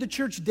adding to the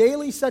church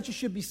daily, such as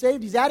should be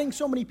saved. He's adding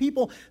so many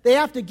people. They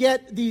have to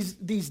get these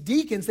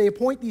deacons. They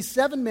appoint these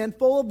 7 men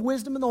full of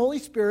wisdom and the Holy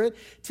Spirit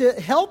to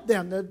help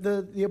them.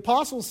 The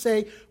apostles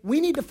say, we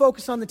need to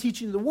focus on the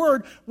teaching of the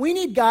word. We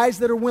need guys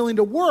that are willing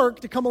to work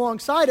to come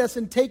alongside us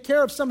and take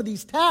care of some of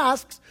these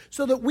tasks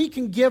so that we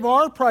can give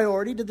our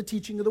priority to the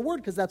teaching of the word,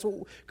 because that's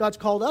what God's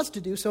called us to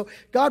do. So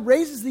God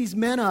raises these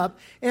men up,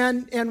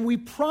 and we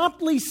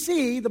promptly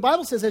see, the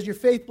Bible says, as you're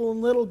faithful in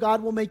little,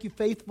 God will make you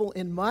faithful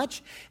in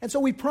much. And so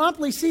we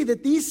promptly see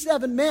that these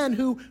 7 men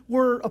who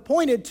were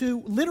appointed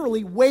to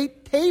literally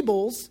wait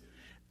tables,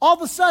 all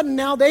of a sudden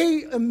now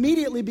they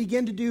immediately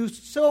begin to do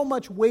so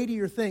much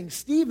weightier things.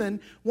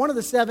 Stephen, one of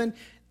the 7,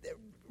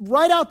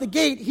 right out the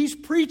gate, he's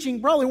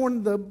preaching probably one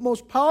of the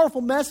most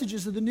powerful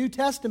messages of the New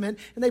Testament,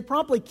 and they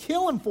promptly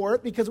kill him for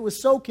it because it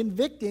was so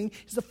convicting.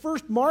 He's the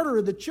first martyr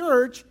of the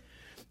church.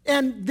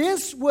 And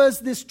this was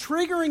this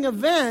triggering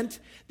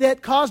event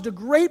that caused a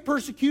great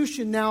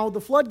persecution now,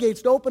 the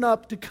floodgates to open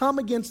up to come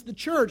against the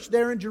church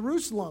there in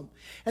Jerusalem.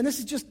 And this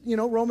is just,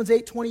 Romans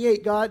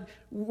 8:28, God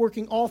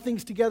working all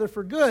things together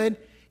for good.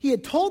 He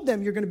had told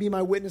them, you're going to be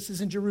my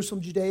witnesses in Jerusalem,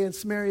 Judea, and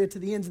Samaria to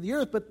the ends of the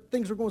earth, but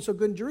things were going so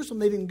good in Jerusalem,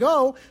 they didn't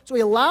go. So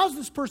he allows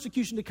this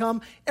persecution to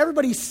come.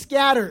 Everybody's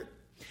scattered.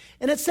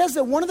 And it says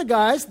that one of the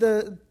guys,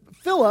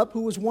 Philip,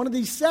 who was one of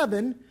these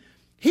 7,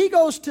 he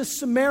goes to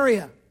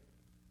Samaria.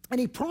 And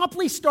he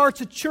promptly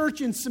starts a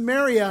church in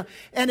Samaria,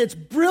 and it's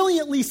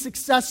brilliantly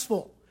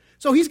successful.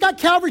 So he's got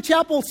Calvary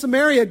Chapel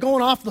Samaria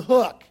going off the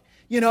hook,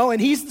 and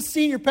he's the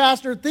senior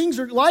pastor.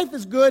 Life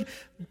is good.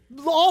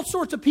 All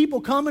sorts of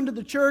people come into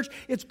the church.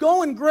 It's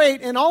going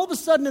great. And all of a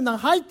sudden, in the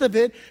height of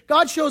it,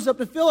 God shows up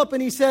to Philip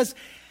and he says,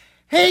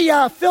 hey,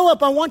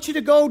 Philip, I want you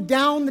to go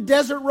down the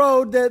desert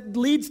road that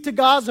leads to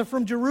Gaza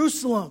from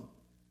Jerusalem.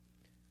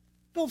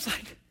 Philip's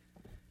like,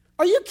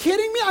 Are you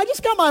kidding me? I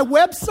just got my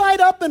website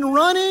up and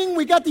running.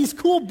 We got these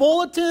cool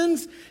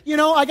bulletins.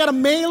 I got a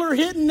mailer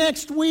hitting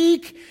next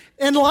week.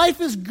 And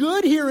life is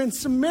good here in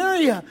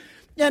Samaria.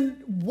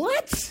 And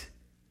what?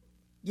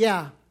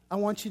 Yeah, I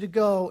want you to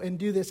go and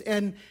do this.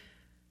 And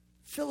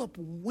Philip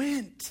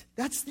went.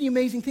 That's the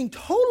amazing thing.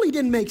 Totally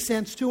didn't make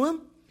sense to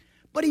him.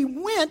 But he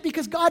went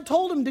because God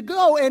told him to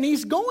go. And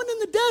he's going in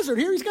the desert.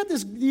 Here he's got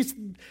these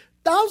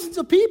thousands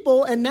of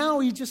people. And now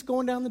he's just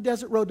going down the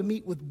desert road to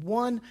meet with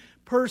one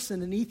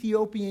person, an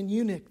Ethiopian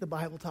eunuch, the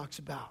Bible talks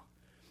about.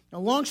 Now,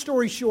 long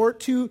story short,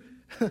 too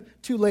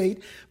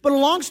late, but a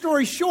long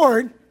story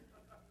short,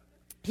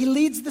 he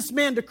leads this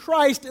man to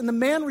Christ, and the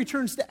man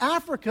returns to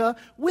Africa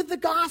with the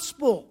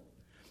gospel.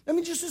 I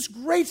mean, just this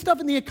great stuff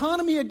in the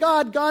economy of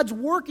God. God's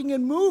working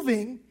and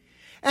moving.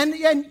 And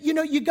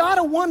you got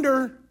to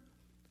wonder,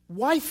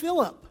 why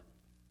Philip?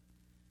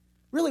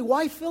 Really,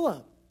 why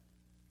Philip?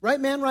 Right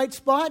man, right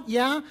spot?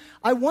 Yeah.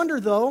 I wonder,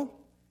 though,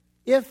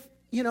 if,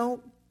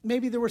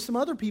 maybe there were some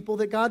other people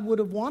that God would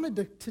have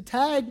wanted to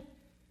tag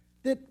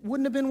that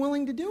wouldn't have been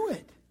willing to do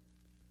it.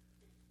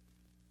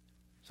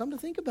 Something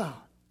to think about.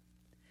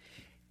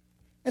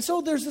 And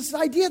so there's this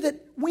idea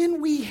that when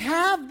we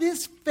have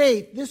this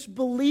faith, this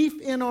belief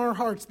in our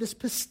hearts, this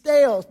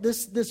pisteos,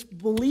 this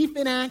belief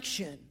in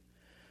action,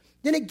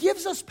 then it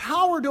gives us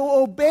power to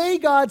obey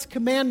God's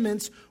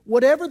commandments,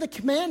 whatever the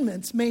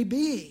commandments may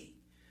be.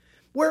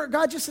 Where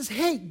God just says,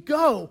 hey,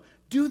 go,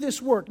 do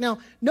this work. Now,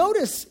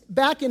 notice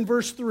back in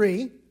verse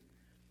 3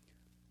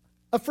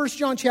 of 1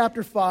 John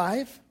chapter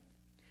 5,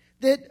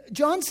 that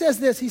John says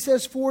this. He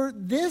says, for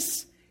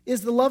this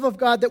is the love of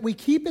God, that we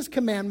keep his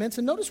commandments.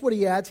 And notice what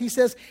he adds. He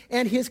says,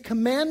 and his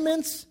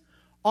commandments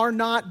are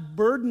not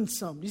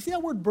burdensome. Do you see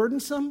that word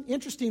burdensome?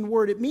 Interesting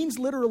word. It means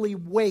literally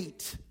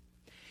weight.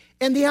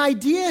 And the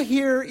idea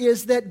here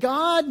is that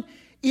God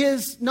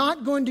is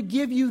not going to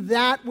give you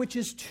that which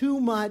is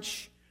too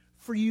much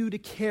for you to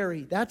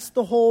carry. That's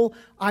the whole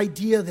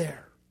idea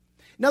there.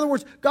 In other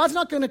words, God's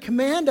not going to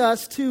command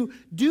us to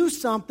do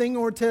something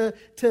or to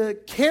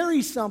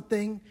carry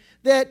something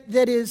that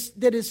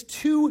is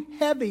too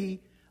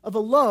heavy of a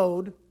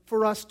load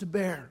for us to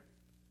bear.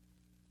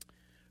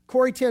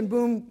 Corrie ten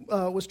Boom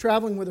was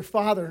traveling with her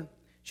father.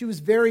 She was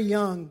very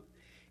young,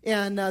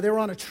 and they were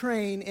on a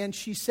train, and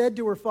she said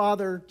to her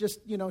father,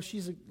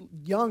 she's a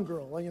young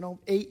girl,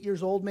 8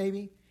 years old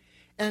maybe,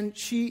 and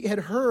she had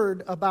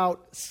heard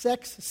about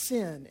sex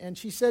sin, and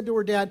she said to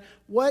her dad,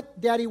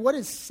 Daddy, what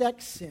is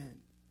sex sin?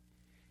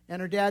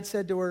 And her dad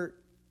said to her,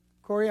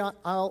 Corrie,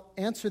 I'll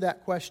answer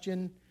that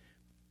question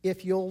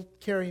if you'll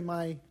carry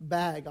my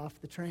bag off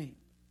the train.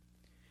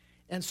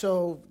 And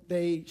so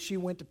she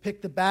went to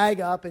pick the bag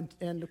up,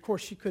 and of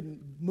course she couldn't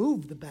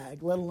move the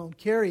bag, let alone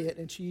carry it.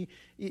 And she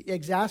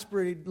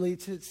exasperatedly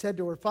said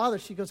to her father,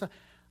 she goes,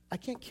 I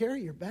can't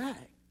carry your bag.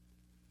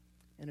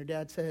 And her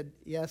dad said,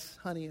 yes,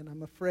 honey, and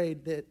I'm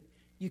afraid that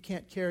you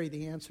can't carry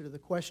the answer to the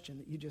question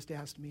that you just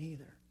asked me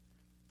either.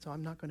 So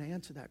I'm not going to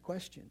answer that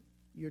question.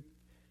 You're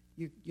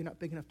not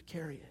big enough to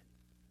carry it.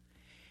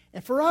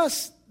 And for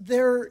us,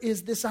 there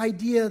is this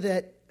idea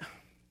that,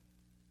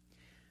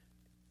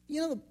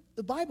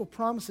 the Bible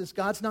promises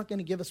God's not going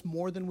to give us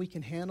more than we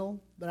can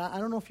handle. But I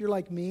don't know if you're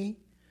like me,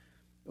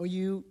 or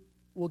you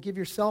will give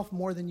yourself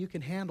more than you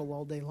can handle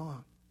all day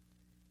long.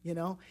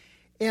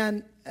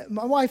 And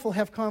my wife will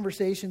have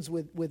conversations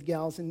with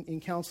gals in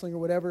counseling or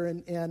whatever,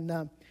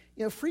 and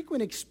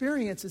frequent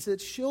experience is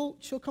that she'll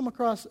come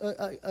across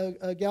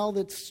a gal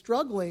that's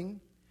struggling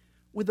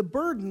with a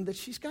burden that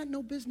she's got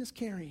no business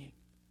carrying.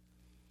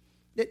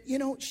 That,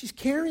 she's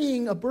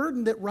carrying a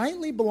burden that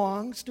rightly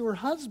belongs to her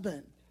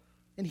husband.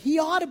 And he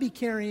ought to be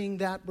carrying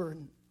that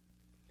burden.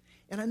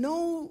 And I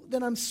know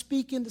that I'm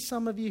speaking to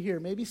some of you here,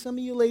 maybe some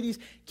of you ladies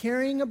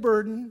carrying a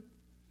burden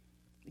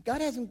that God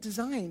hasn't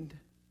designed,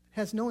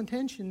 has no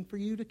intention for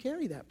you to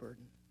carry that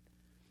burden.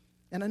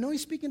 And I know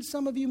he's speaking to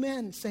some of you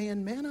men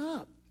saying, man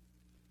up,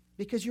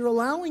 because you're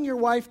allowing your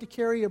wife to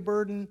carry a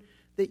burden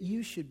that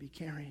you should be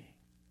carrying.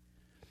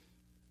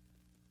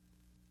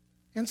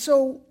 And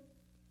so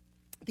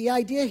the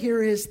idea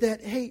here is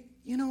that, hey,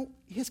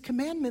 his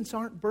commandments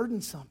aren't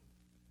burdensome.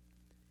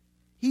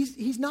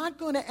 He's not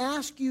going to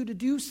ask you to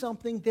do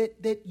something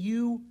that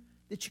you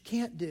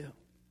can't do.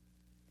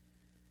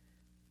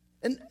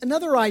 And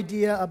another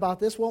idea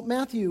about this,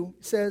 Matthew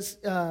says,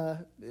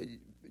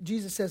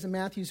 Jesus says in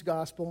Matthew's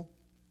Gospel,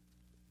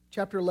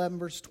 chapter 11,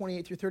 verses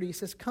 28 through 30, he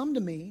says, come to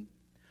me,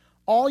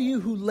 all you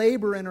who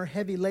labor and are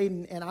heavy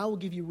laden, and I will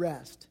give you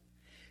rest.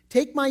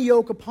 Take my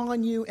yoke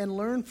upon you and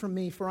learn from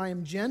me, for I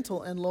am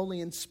gentle and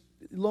lowly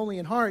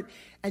in heart,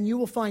 and you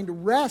will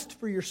find rest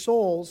for your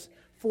souls.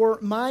 For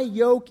my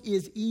yoke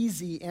is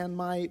easy and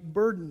my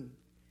burden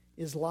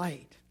is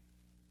light.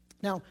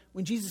 Now,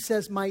 when Jesus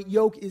says my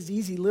yoke is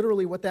easy,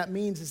 literally what that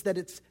means is that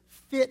it's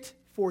fit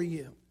for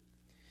you. And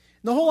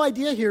the whole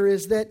idea here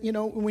is that,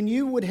 when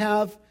you would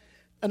have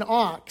an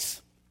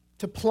ox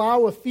to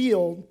plow a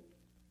field,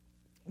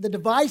 the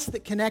device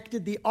that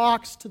connected the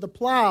ox to the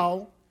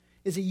plow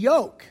is a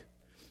yoke.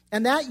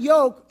 And that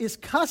yoke is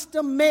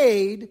custom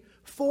made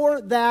for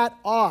that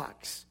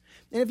ox.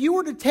 And if you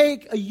were to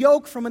take a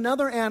yoke from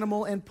another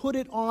animal and put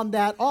it on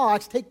that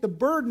ox, take the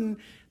burden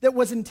that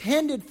was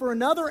intended for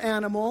another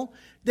animal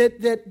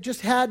that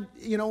just had,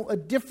 a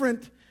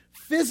different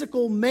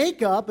physical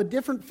makeup, a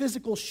different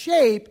physical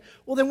shape,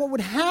 well, then what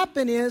would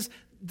happen is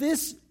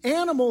this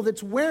animal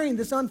that's wearing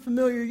this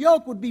unfamiliar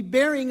yoke would be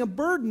bearing a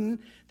burden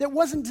that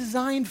wasn't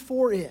designed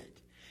for it.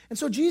 And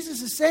so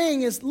Jesus is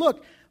saying is,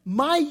 look,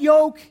 my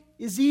yoke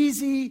is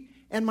easy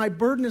and my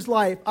burden is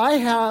light. I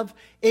have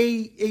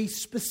a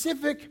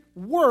specific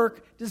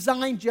work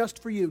designed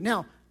just for you.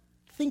 Now,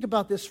 think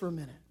about this for a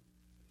minute.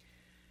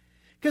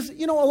 Because,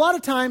 a lot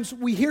of times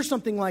we hear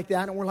something like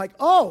that and we're like,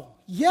 oh,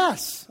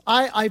 yes,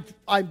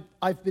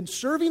 I've been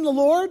serving the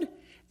Lord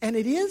and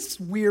it is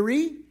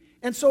weary,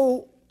 and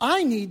so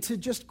I need to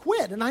just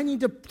quit and I need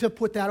to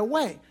put that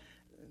away.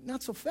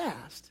 Not so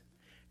fast.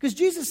 Because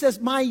Jesus says,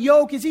 my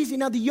yoke is easy.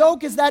 Now, the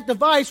yoke is that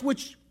device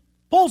which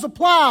pulls a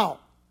plow.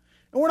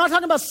 And we're not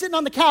talking about sitting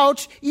on the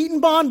couch eating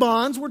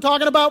bonbons. We're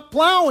talking about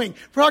plowing.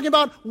 We're talking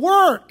about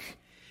work.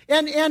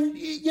 And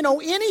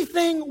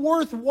anything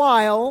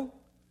worthwhile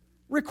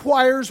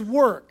requires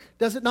work,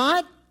 does it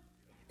not?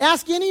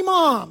 Ask any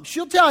mom.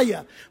 She'll tell you.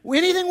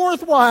 Anything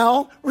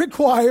worthwhile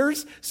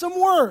requires some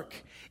work.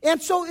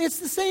 And so it's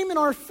the same in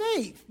our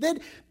faith, that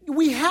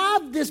we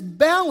have this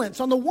balance.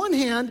 On the one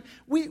hand,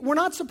 we're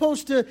not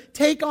supposed to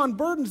take on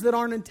burdens that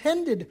aren't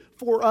intended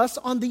for us.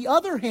 On the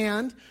other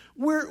hand,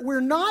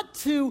 we're not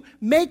to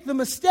make the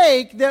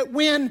mistake that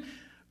when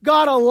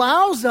God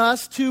allows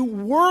us to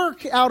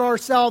work out our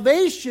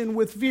salvation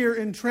with fear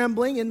and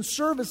trembling in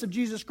service of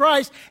Jesus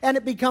Christ, and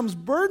it becomes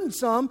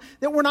burdensome,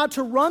 that we're not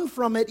to run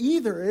from it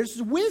either. There's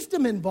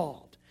wisdom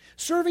involved.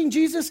 Serving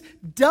Jesus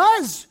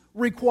does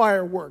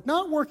require work.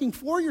 Not working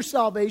for your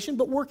salvation,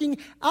 but working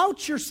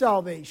out your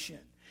salvation.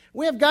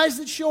 We have guys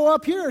that show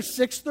up here at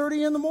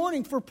 6:30 in the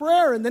morning for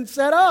prayer and then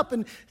set up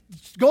and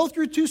go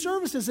through 2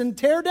 services and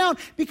tear down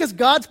because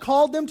God's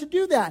called them to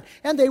do that.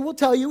 And they will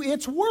tell you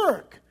it's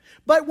work.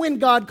 But when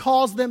God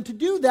calls them to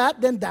do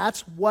that, then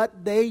that's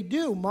what they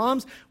do.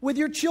 Moms, with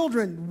your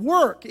children,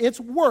 work. It's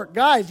work.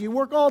 Guys, you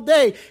work all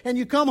day and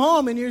you come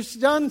home and your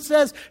son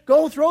says,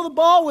 go throw the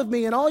ball with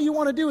me, and all you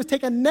want to do is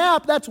take a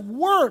nap. That's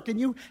work, and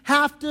you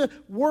have to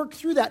work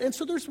through that. And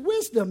so there's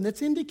wisdom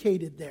that's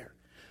indicated there.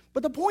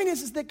 But the point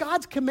is that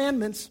God's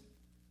commandments,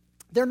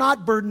 they're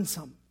not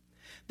burdensome.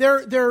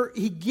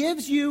 He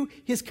gives you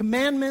His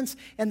commandments,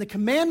 and the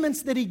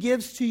commandments that He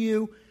gives to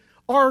you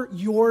are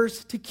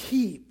yours to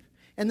keep.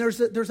 And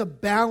there's a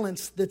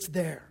balance that's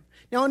there.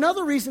 Now,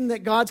 another reason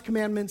that God's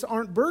commandments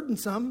aren't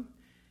burdensome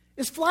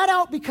is flat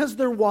out because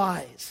they're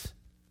wise.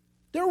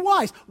 They're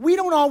wise. We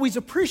don't always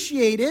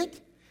appreciate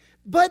it,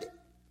 but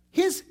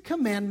His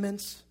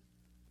commandments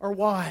are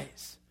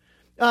wise.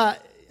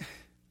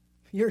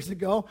 Years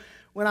ago,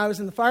 when I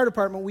was in the fire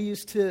department, we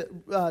used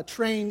to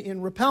train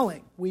in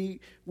rappelling. We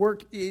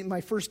worked in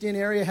my first in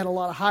area, had a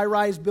lot of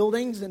high-rise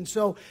buildings, and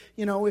so,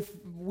 if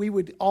we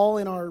would all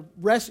in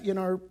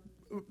our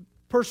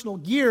personal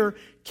gear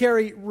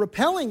carry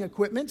rappelling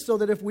equipment so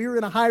that if we were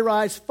in a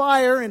high-rise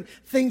fire and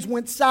things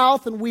went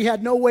south and we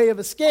had no way of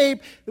escape,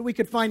 that we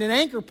could find an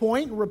anchor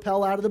point and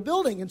rappel out of the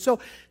building. And so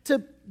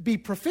to be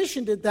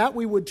proficient at that,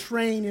 we would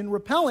train in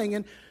rappelling.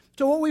 And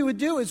so what we would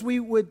do is we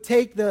would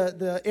take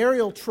the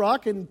aerial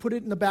truck and put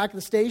it in the back of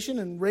the station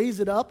and raise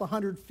it up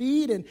 100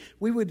 feet, and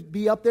we would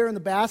be up there in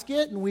the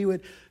basket, and we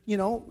would,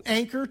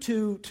 anchor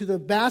to the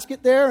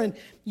basket there, and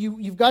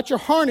you've got your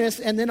harness,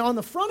 and then on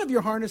the front of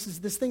your harness is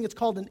this thing that's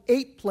called an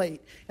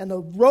 8-plate, and the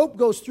rope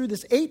goes through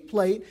this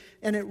 8-plate,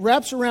 and it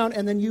wraps around,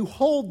 and then you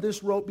hold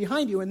this rope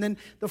behind you, and then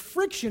the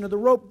friction of the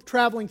rope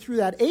traveling through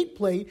that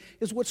 8-plate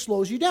is what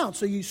slows you down.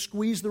 So you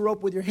squeeze the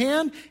rope with your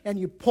hand, and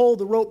you pull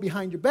the rope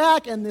behind your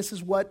back, and this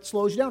is what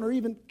slows you down, or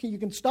even you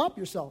can stop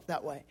yourself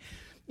that way.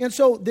 And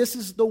so this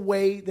is the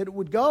way that it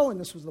would go, and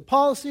this was the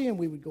policy, and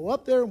we would go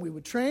up there and we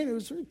would train. It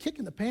was really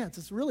kicking the pants.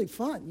 It's really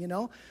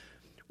fun,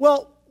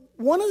 Well,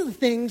 one of the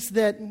things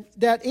that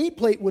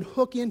 8-plate would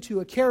hook into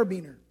a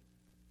carabiner.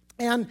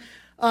 And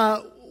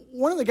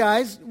one of the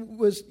guys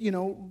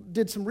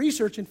did some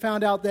research and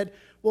found out that,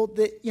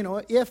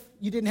 if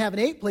you didn't have an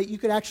 8-plate, you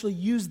could actually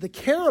use the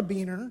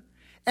carabiner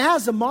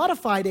as a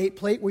modified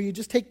 8-plate where you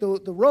just take the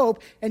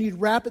rope and you'd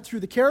wrap it through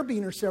the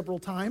carabiner several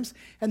times,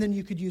 and then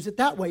you could use it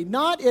that way.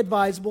 Not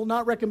advisable,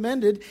 not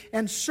recommended,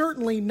 and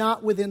certainly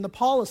not within the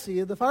policy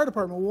of the fire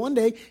department. One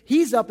day,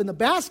 he's up in the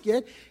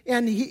basket,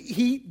 and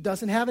he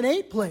doesn't have an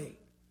 8-plate.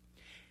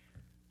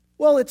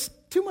 Well, it's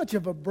too much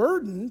of a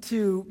burden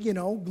to,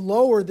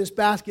 lower this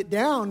basket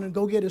down and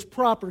go get his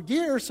proper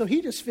gear, so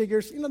he just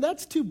figures,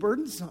 that's too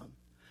burdensome.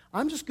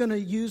 I'm just going to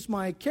use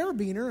my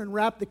carabiner and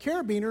wrap the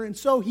carabiner, and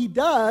so he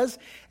does,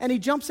 and he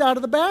jumps out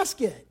of the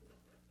basket.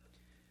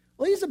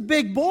 Well, he's a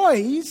big boy.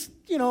 He's,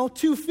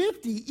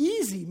 250,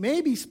 easy,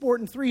 maybe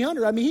sporting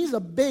 300. I mean, he's a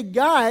big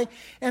guy,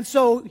 and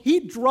so he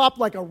dropped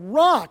like a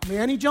rock,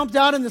 man. He jumped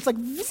out, and it's like,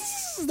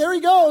 there he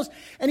goes,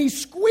 and he's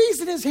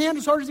squeezing his hand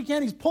as hard as he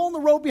can. He's pulling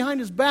the rope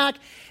behind his back,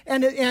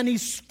 and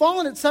he's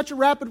falling at such a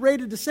rapid rate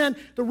of descent,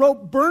 the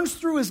rope burns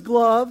through his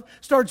glove,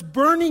 starts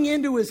burning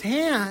into his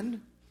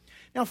hand.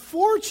 Now,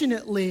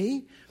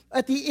 fortunately,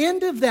 at the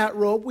end of that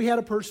rope, we had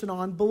a person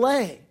on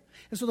belay.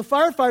 And so the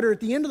firefighter at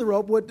the end of the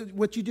rope,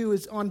 what you do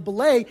is on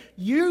belay,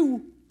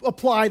 you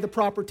apply the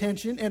proper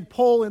tension and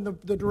pull in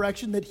the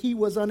direction that he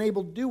was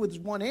unable to do with his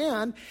one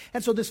hand.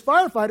 And so this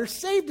firefighter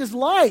saved his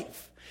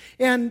life.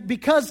 And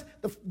because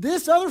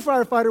this other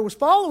firefighter was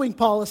following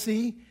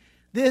policy,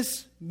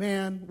 this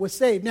man was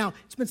saved. Now,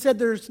 it's been said,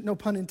 there's no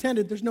pun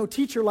intended, there's no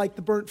teacher like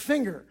the burnt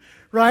finger,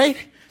 right?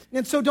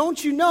 And so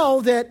don't you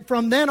know that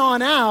from then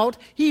on out,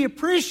 he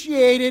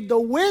appreciated the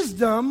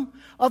wisdom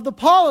of the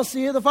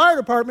policy of the fire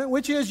department,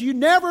 which is you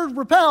never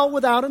rappel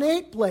without an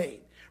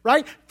 8-blade,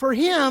 right? For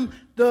him,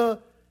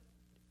 the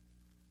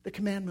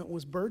commandment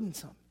was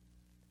burdensome.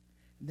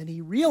 And then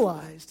he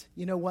realized,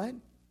 you know what?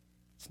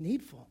 It's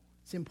needful.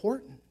 It's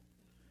important.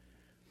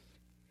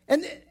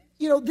 And,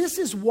 this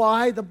is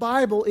why the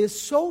Bible is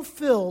so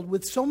filled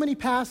with so many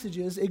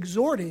passages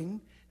exhorting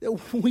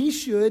that we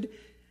should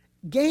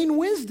gain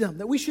wisdom,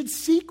 that we should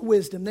seek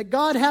wisdom, that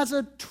God has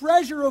a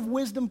treasure of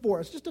wisdom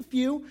for us. Just a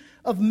few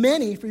of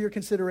many for your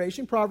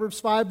consideration. Proverbs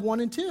 5, 1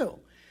 and 2.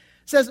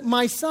 It says,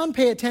 "My son,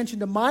 pay attention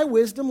to my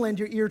wisdom, lend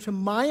your ear to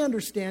my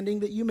understanding,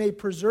 that you may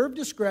preserve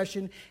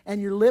discretion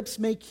and your lips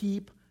may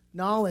keep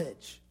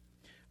knowledge."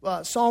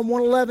 Psalm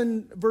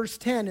 111, verse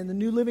 10 in the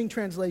New Living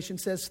Translation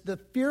says, "The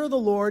fear of the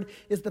Lord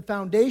is the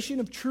foundation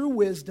of true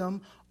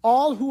wisdom.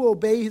 All who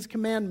obey his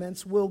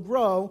commandments will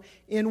grow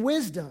in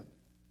wisdom."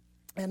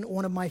 And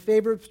one of my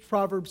favorites,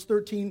 Proverbs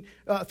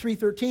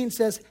 3:13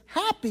 says,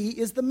 "Happy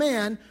is the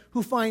man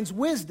who finds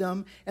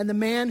wisdom and the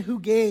man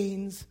who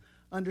gains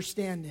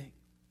understanding."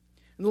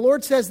 And the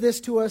Lord says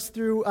this to us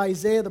through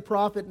Isaiah the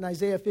prophet in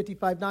Isaiah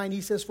 55:9.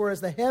 He says, "For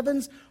as the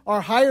heavens are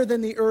higher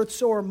than the earth,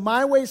 so are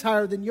my ways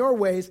higher than your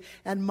ways,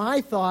 and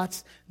my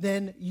thoughts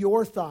than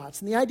your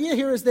thoughts." And the idea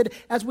here is that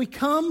as we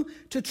come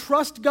to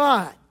trust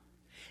God,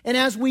 and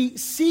as we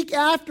seek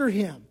after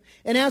him,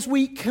 and as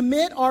we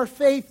commit our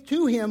faith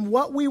to him,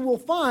 what we will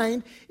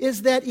find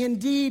is that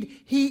indeed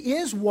he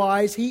is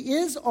wise, he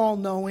is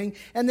all-knowing,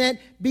 and that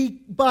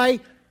by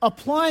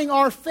applying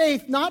our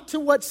faith not to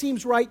what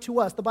seems right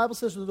to us. The Bible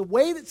says there's a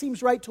way that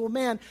seems right to a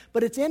man,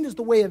 but its end is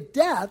the way of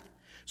death.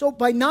 So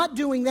by not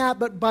doing that,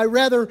 but by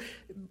rather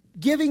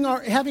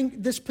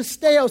having this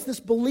pisteos, this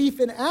belief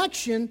in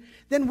action,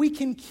 then we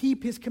can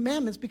keep his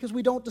commandments because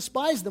we don't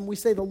despise them. We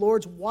say the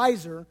Lord's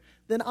wiser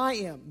than I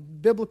am.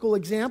 Biblical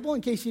example, in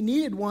case you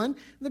needed one,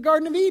 in the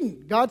Garden of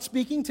Eden. God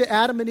speaking to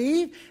Adam and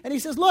Eve, and he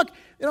says, look,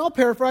 and I'll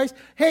paraphrase,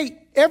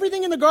 hey,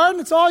 everything in the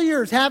garden, it's all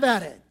yours, have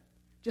at it.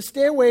 Just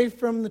stay away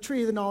from the tree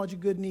of the knowledge of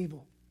good and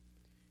evil.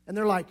 And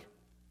they're like,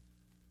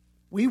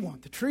 we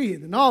want the tree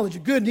of the knowledge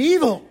of good and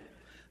evil.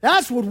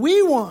 That's what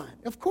we want.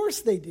 Of course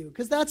they do,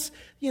 because that's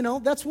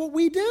what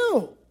we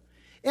do.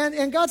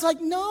 And God's like,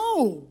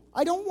 no,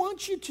 I don't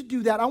want you to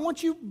do that. I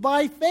want you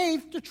by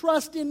faith to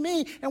trust in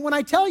me. And when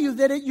I tell you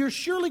that you're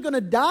surely going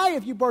to die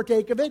if you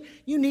partake of it,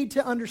 you need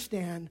to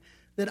understand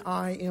that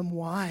I am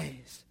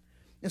wise.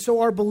 And so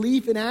our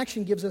belief in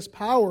action gives us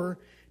power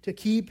to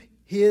keep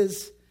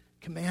his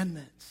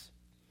commandments.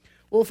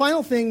 Well, the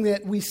final thing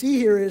that we see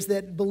here is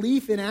that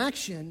belief in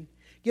action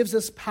gives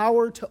us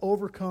power to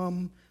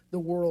overcome the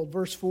world.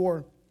 Verse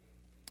 4,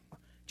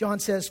 John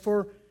says,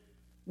 "For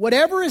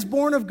whatever is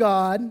born of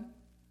God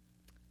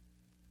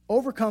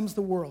overcomes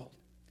the world.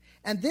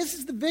 And this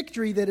is the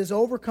victory that has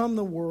overcome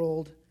the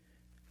world,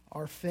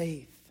 our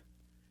faith.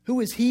 Who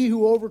is he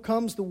who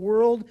overcomes the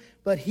world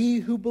but he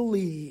who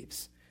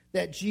believes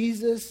that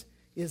Jesus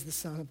is the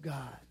Son of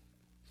God?"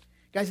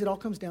 Guys, it all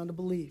comes down to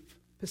belief.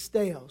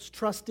 Pisteos,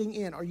 trusting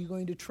in. Are you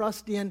going to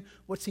trust in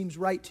what seems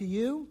right to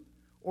you?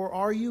 Or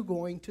are you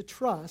going to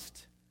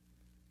trust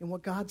in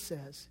what God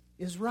says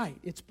is right?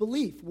 It's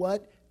belief.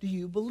 What do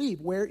you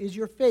believe? Where is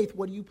your faith?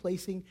 What are you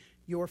placing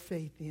your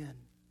faith in?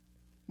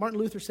 Martin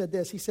Luther said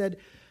this. He said,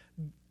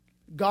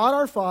 "God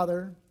our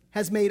Father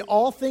has made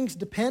all things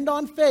depend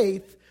on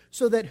faith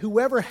so that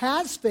whoever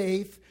has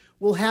faith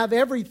will have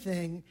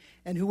everything,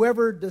 and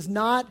whoever does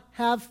not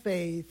have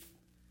faith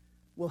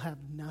will have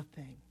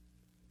nothing."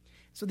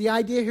 So the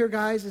idea here,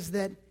 guys, is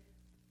that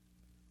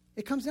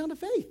it comes down to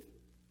faith.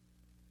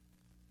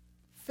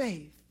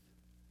 Faith.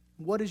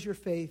 What is your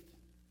faith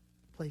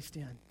placed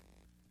in?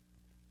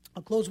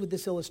 I'll close with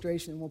this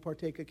illustration and we'll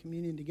partake of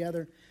communion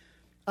together.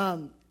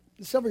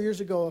 Several years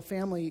ago, a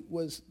family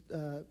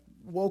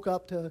woke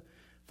up to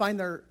find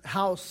their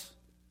house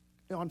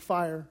on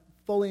fire,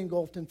 fully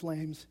engulfed in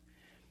flames.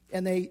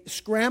 And they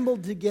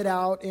scrambled to get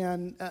out,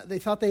 and they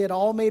thought they had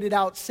all made it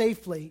out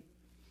safely.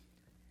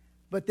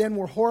 But then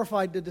were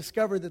horrified to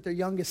discover that their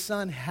youngest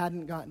son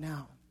hadn't gotten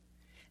out.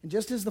 And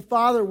just as the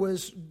father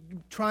was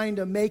trying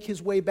to make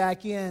his way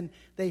back in,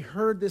 they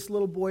heard this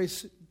little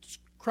boy's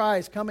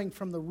cries coming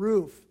from the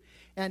roof.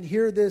 And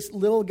here this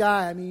little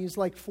guy, he's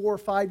like 4 or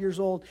 5 years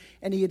old,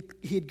 and he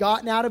had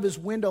gotten out of his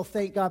window,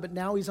 thank God, but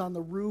now he's on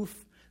the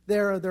roof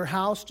there of their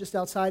house, just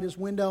outside his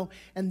window.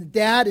 And the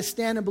dad is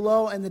standing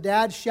below, and the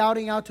dad's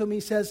shouting out to him. He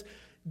says,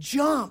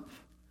 "Jump,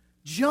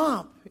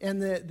 jump.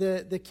 And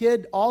the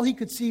kid, all he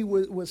could see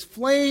was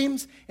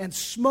flames and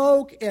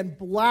smoke and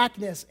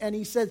blackness. And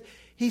he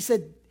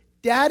said,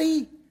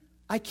 Daddy,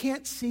 I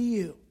can't see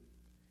you.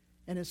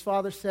 And his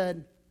father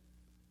said,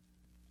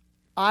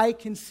 I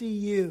can see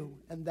you,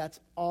 and that's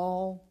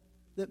all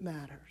that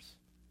matters.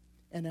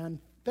 And on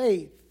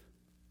faith,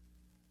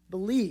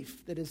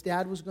 belief that his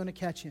dad was going to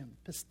catch him,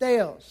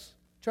 pisteos,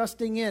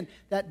 trusting in,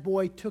 that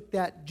boy took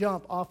that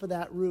jump off of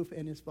that roof,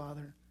 and his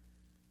father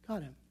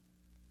caught him.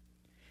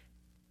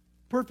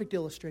 Perfect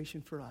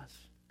illustration for us.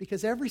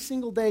 Because every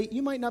single day,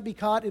 you might not be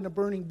caught in a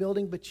burning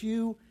building, but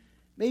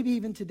maybe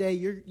even today,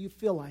 you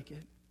feel like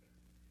it.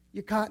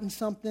 You're caught in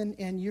something,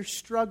 and you're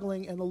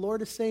struggling, and the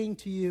Lord is saying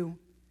to you,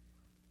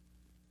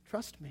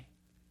 trust me.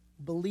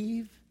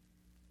 Believe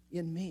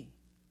in me.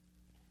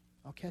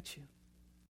 I'll catch you.